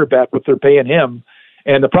a quarterback what they're paying him.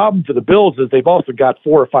 And the problem for the Bills is they've also got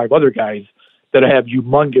 4 or 5 other guys that have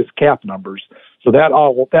humongous cap numbers. So that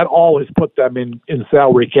all has put them in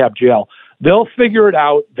salary cap jail. They'll figure it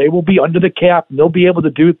out. They will be under the cap, and they'll be able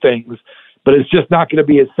to do things, but it's just not going to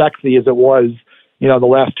be as sexy as it was the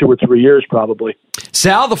last 2 or 3 years probably.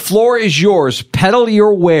 Sal, the floor is yours. Peddle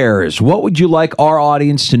your wares. What would you like our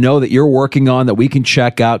audience to know that you're working on that we can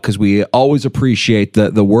check out? Because we always appreciate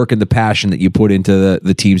the work and the passion that you put into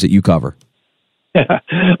the teams that you cover.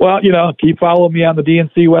 Well, keep following me on the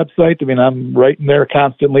DNC website. I mean, I'm writing there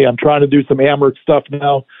constantly. I'm trying to do some Amherst stuff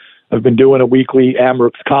now. I've been doing a weekly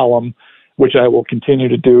Amherst column, which I will continue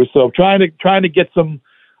to do. So trying to get some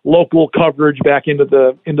local coverage back into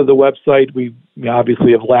the website. We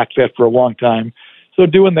obviously have lacked that for a long time. So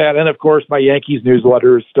doing that, and of course my Yankees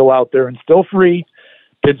newsletter is still out there and still free.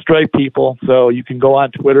 Pinstripe People. So you can go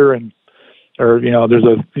on Twitter you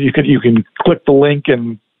can click the link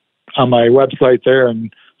and on my website there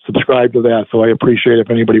and subscribe to that. So I appreciate if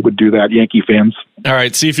anybody would do that, Yankee fans. All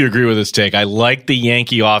right, see if you agree with this take. I like the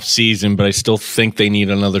Yankee off season, but I still think they need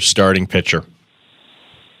another starting pitcher.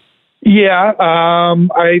 Yeah, I'm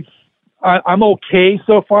okay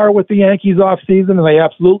so far with the Yankees off season, and they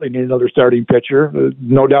absolutely need another starting pitcher.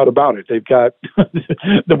 No doubt about it. They've got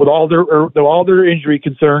with all their injury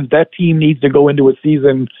concerns, that team needs to go into a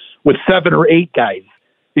season with 7 or 8 guys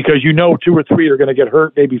because 2 or 3 are going to get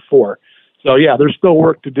hurt, maybe 4. So yeah, there's still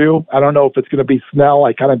work to do. I don't know if it's going to be Snell.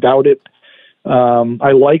 I kind of doubt it.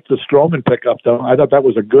 I like the Stroman pickup, though. I thought that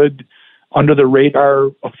was a good,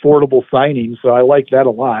 under-the-radar, affordable signing, so I like that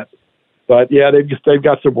a lot. But, yeah, they've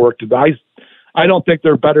got some work to do. I don't think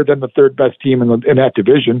they're better than the third-best team in that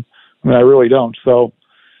division. I mean, I really don't. So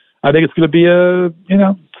I think it's going to be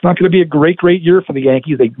it's not going to be a great year for the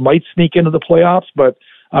Yankees. They might sneak into the playoffs, but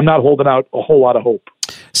I'm not holding out a whole lot of hope.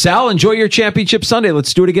 Sal, enjoy your championship Sunday.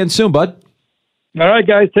 Let's do it again soon, bud. All right,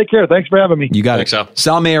 guys. Take care. Thanks for having me. You got it. Sal.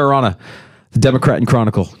 Sal Majorana, the Democrat and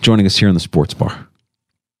Chronicle, joining us here in the Sports Bar.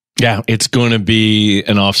 Yeah, it's going to be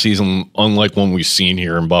an offseason unlike one we've seen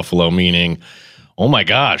here in Buffalo, meaning, oh my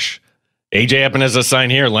gosh, A.J. Epineza sign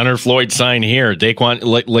here, Leonard Floyd sign here, Daquan,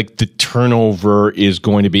 like the turnover is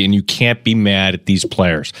going to be, and you can't be mad at these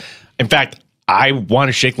players. In fact, I want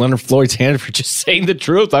to shake Leonard Floyd's hand for just saying the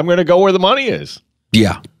truth. I'm going to go where the money is.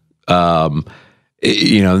 Yeah.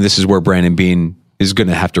 This is where Brandon Beane is going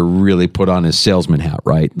to have to really put on his salesman hat,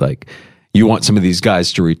 right? Like, you want some of these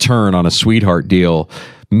guys to return on a sweetheart deal.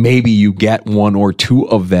 Maybe you get one or two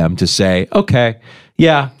of them to say, okay,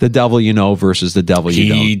 yeah, the devil you know versus the devil you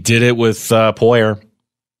don't. He did it with Poyer.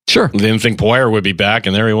 Sure. Didn't think Poyer would be back,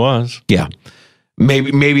 and there he was. Yeah.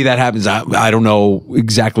 Maybe that happens. I don't know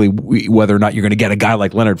exactly whether or not you're going to get a guy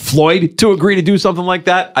like Leonard Floyd to agree to do something like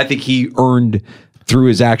that. I think he earned, through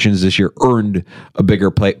his actions this year, earned a bigger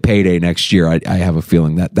payday next year. I have a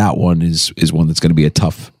feeling that one is one that's going to be a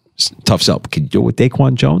tough sell. Can you do it with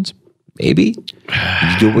Daquan Jones? Maybe.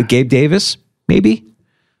 Can you do it with Gabe Davis? Maybe.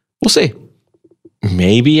 We'll see.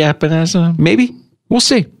 Maybe Epineza? Maybe. We'll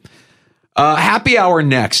see. Happy hour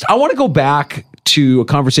next. I want to go back to a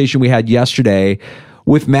conversation we had yesterday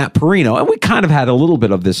with Matt Perino, and we kind of had a little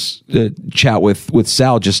bit of this chat with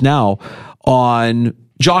Sal just now on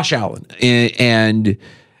Josh Allen and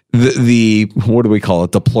the what do we call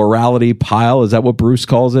it? The plurality pile? Is that what Bruce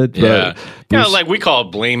calls it? Yeah. Bruce, like we call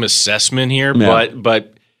it blame assessment here, yeah.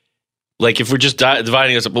 but like if we're just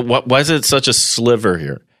dividing this up, why is it such a sliver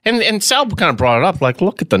here? And Sal kind of brought it up. Like,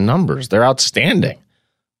 look at the numbers; they're outstanding.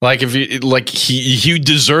 Like he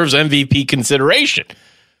deserves MVP consideration.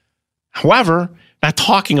 However, not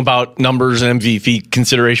talking about numbers and MVP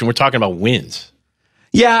consideration. We're talking about wins.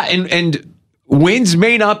 Yeah, and wins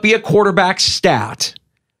may not be a quarterback stat,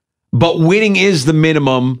 but winning is the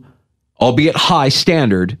minimum, albeit high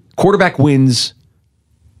standard. Quarterback wins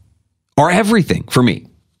are everything for me.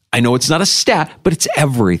 I know it's not a stat, but it's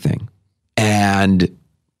everything. And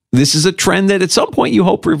this is a trend that at some point you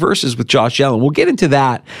hope reverses with Josh Allen. We'll get into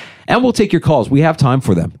that, and we'll take your calls. We have time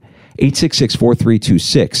for them.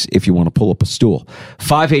 866-4326 if you want to pull up a stool.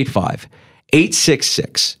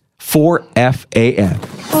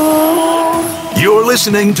 585-866-4FAN. You're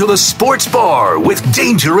listening to the Sports Bar with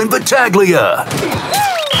Danger and Battaglia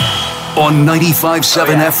on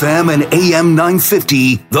 95.7 FM and AM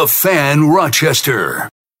 950, The Fan, Rochester.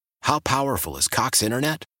 How powerful is Cox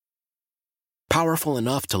Internet? Powerful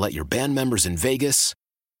enough to let your band members in Vegas,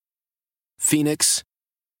 Phoenix,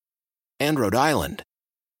 and Rhode Island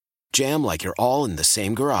jam like you're all in the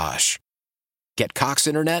same garage. Get Cox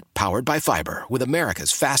Internet powered by fiber with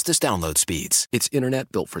America's fastest download speeds. It's internet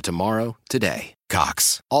built for tomorrow, today.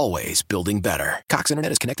 Cox, always building better. Cox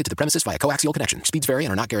Internet is connected to the premises via coaxial connection. Speeds vary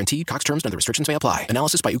and are not guaranteed. Cox terms and other restrictions may apply.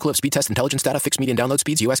 Analysis by Ookla Speed Test Intelligence Data. Fixed median download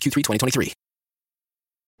speeds. US Q3 2023.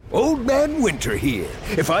 Old Man Winter here.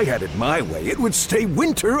 If I had it my way, it would stay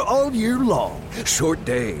winter all year long. Short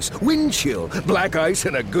days, wind chill, black ice,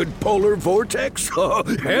 and a good polar vortex. Oh,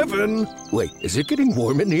 heaven. Wait, is it getting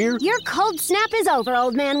warm in here? Your cold snap is over,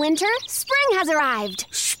 Old Man Winter. Spring has arrived.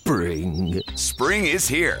 Spring. Spring is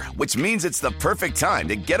here, which means it's the perfect time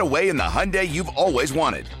to get away in the Hyundai you've always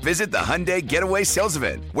wanted. Visit the Hyundai Getaway Sales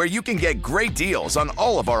Event, where you can get great deals on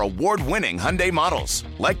all of our award-winning Hyundai models,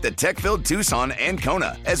 like the tech-filled Tucson and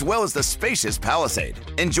Kona, as well as the spacious Palisade.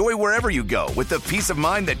 Enjoy wherever you go with the peace of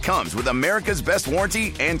mind that comes with America's best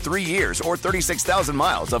warranty and 3 years or 36,000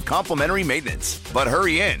 miles of complimentary maintenance. But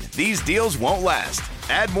hurry in, these deals won't last.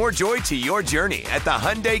 Add more joy to your journey at the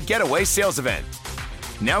Hyundai Getaway Sales Event.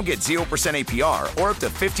 Now get 0% APR or up to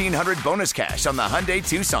 $1,500 bonus cash on the Hyundai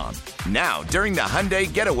Tucson. Now, during the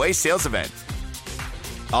Hyundai Getaway Sales Event.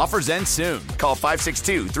 Offers end soon. Call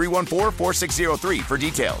 562-314-4603 for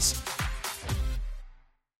details.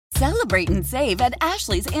 Celebrate and save at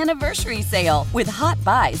Ashley's Anniversary Sale. With Hot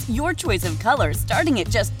Buys, your choice of colors starting at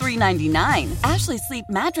just $3.99. Ashley Sleep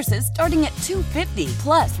mattresses starting at $2.50.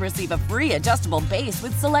 Plus, receive a free adjustable base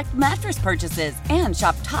with select mattress purchases. And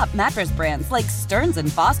shop top mattress brands like Stearns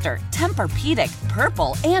 & Foster, Tempur-Pedic,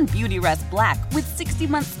 Purple, and Beautyrest Black with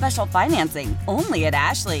 60-month special financing. Only at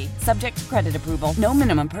Ashley. Subject to credit approval. No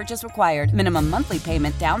minimum purchase required. Minimum monthly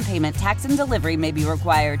payment, down payment, tax, and delivery may be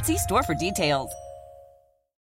required. See store for details.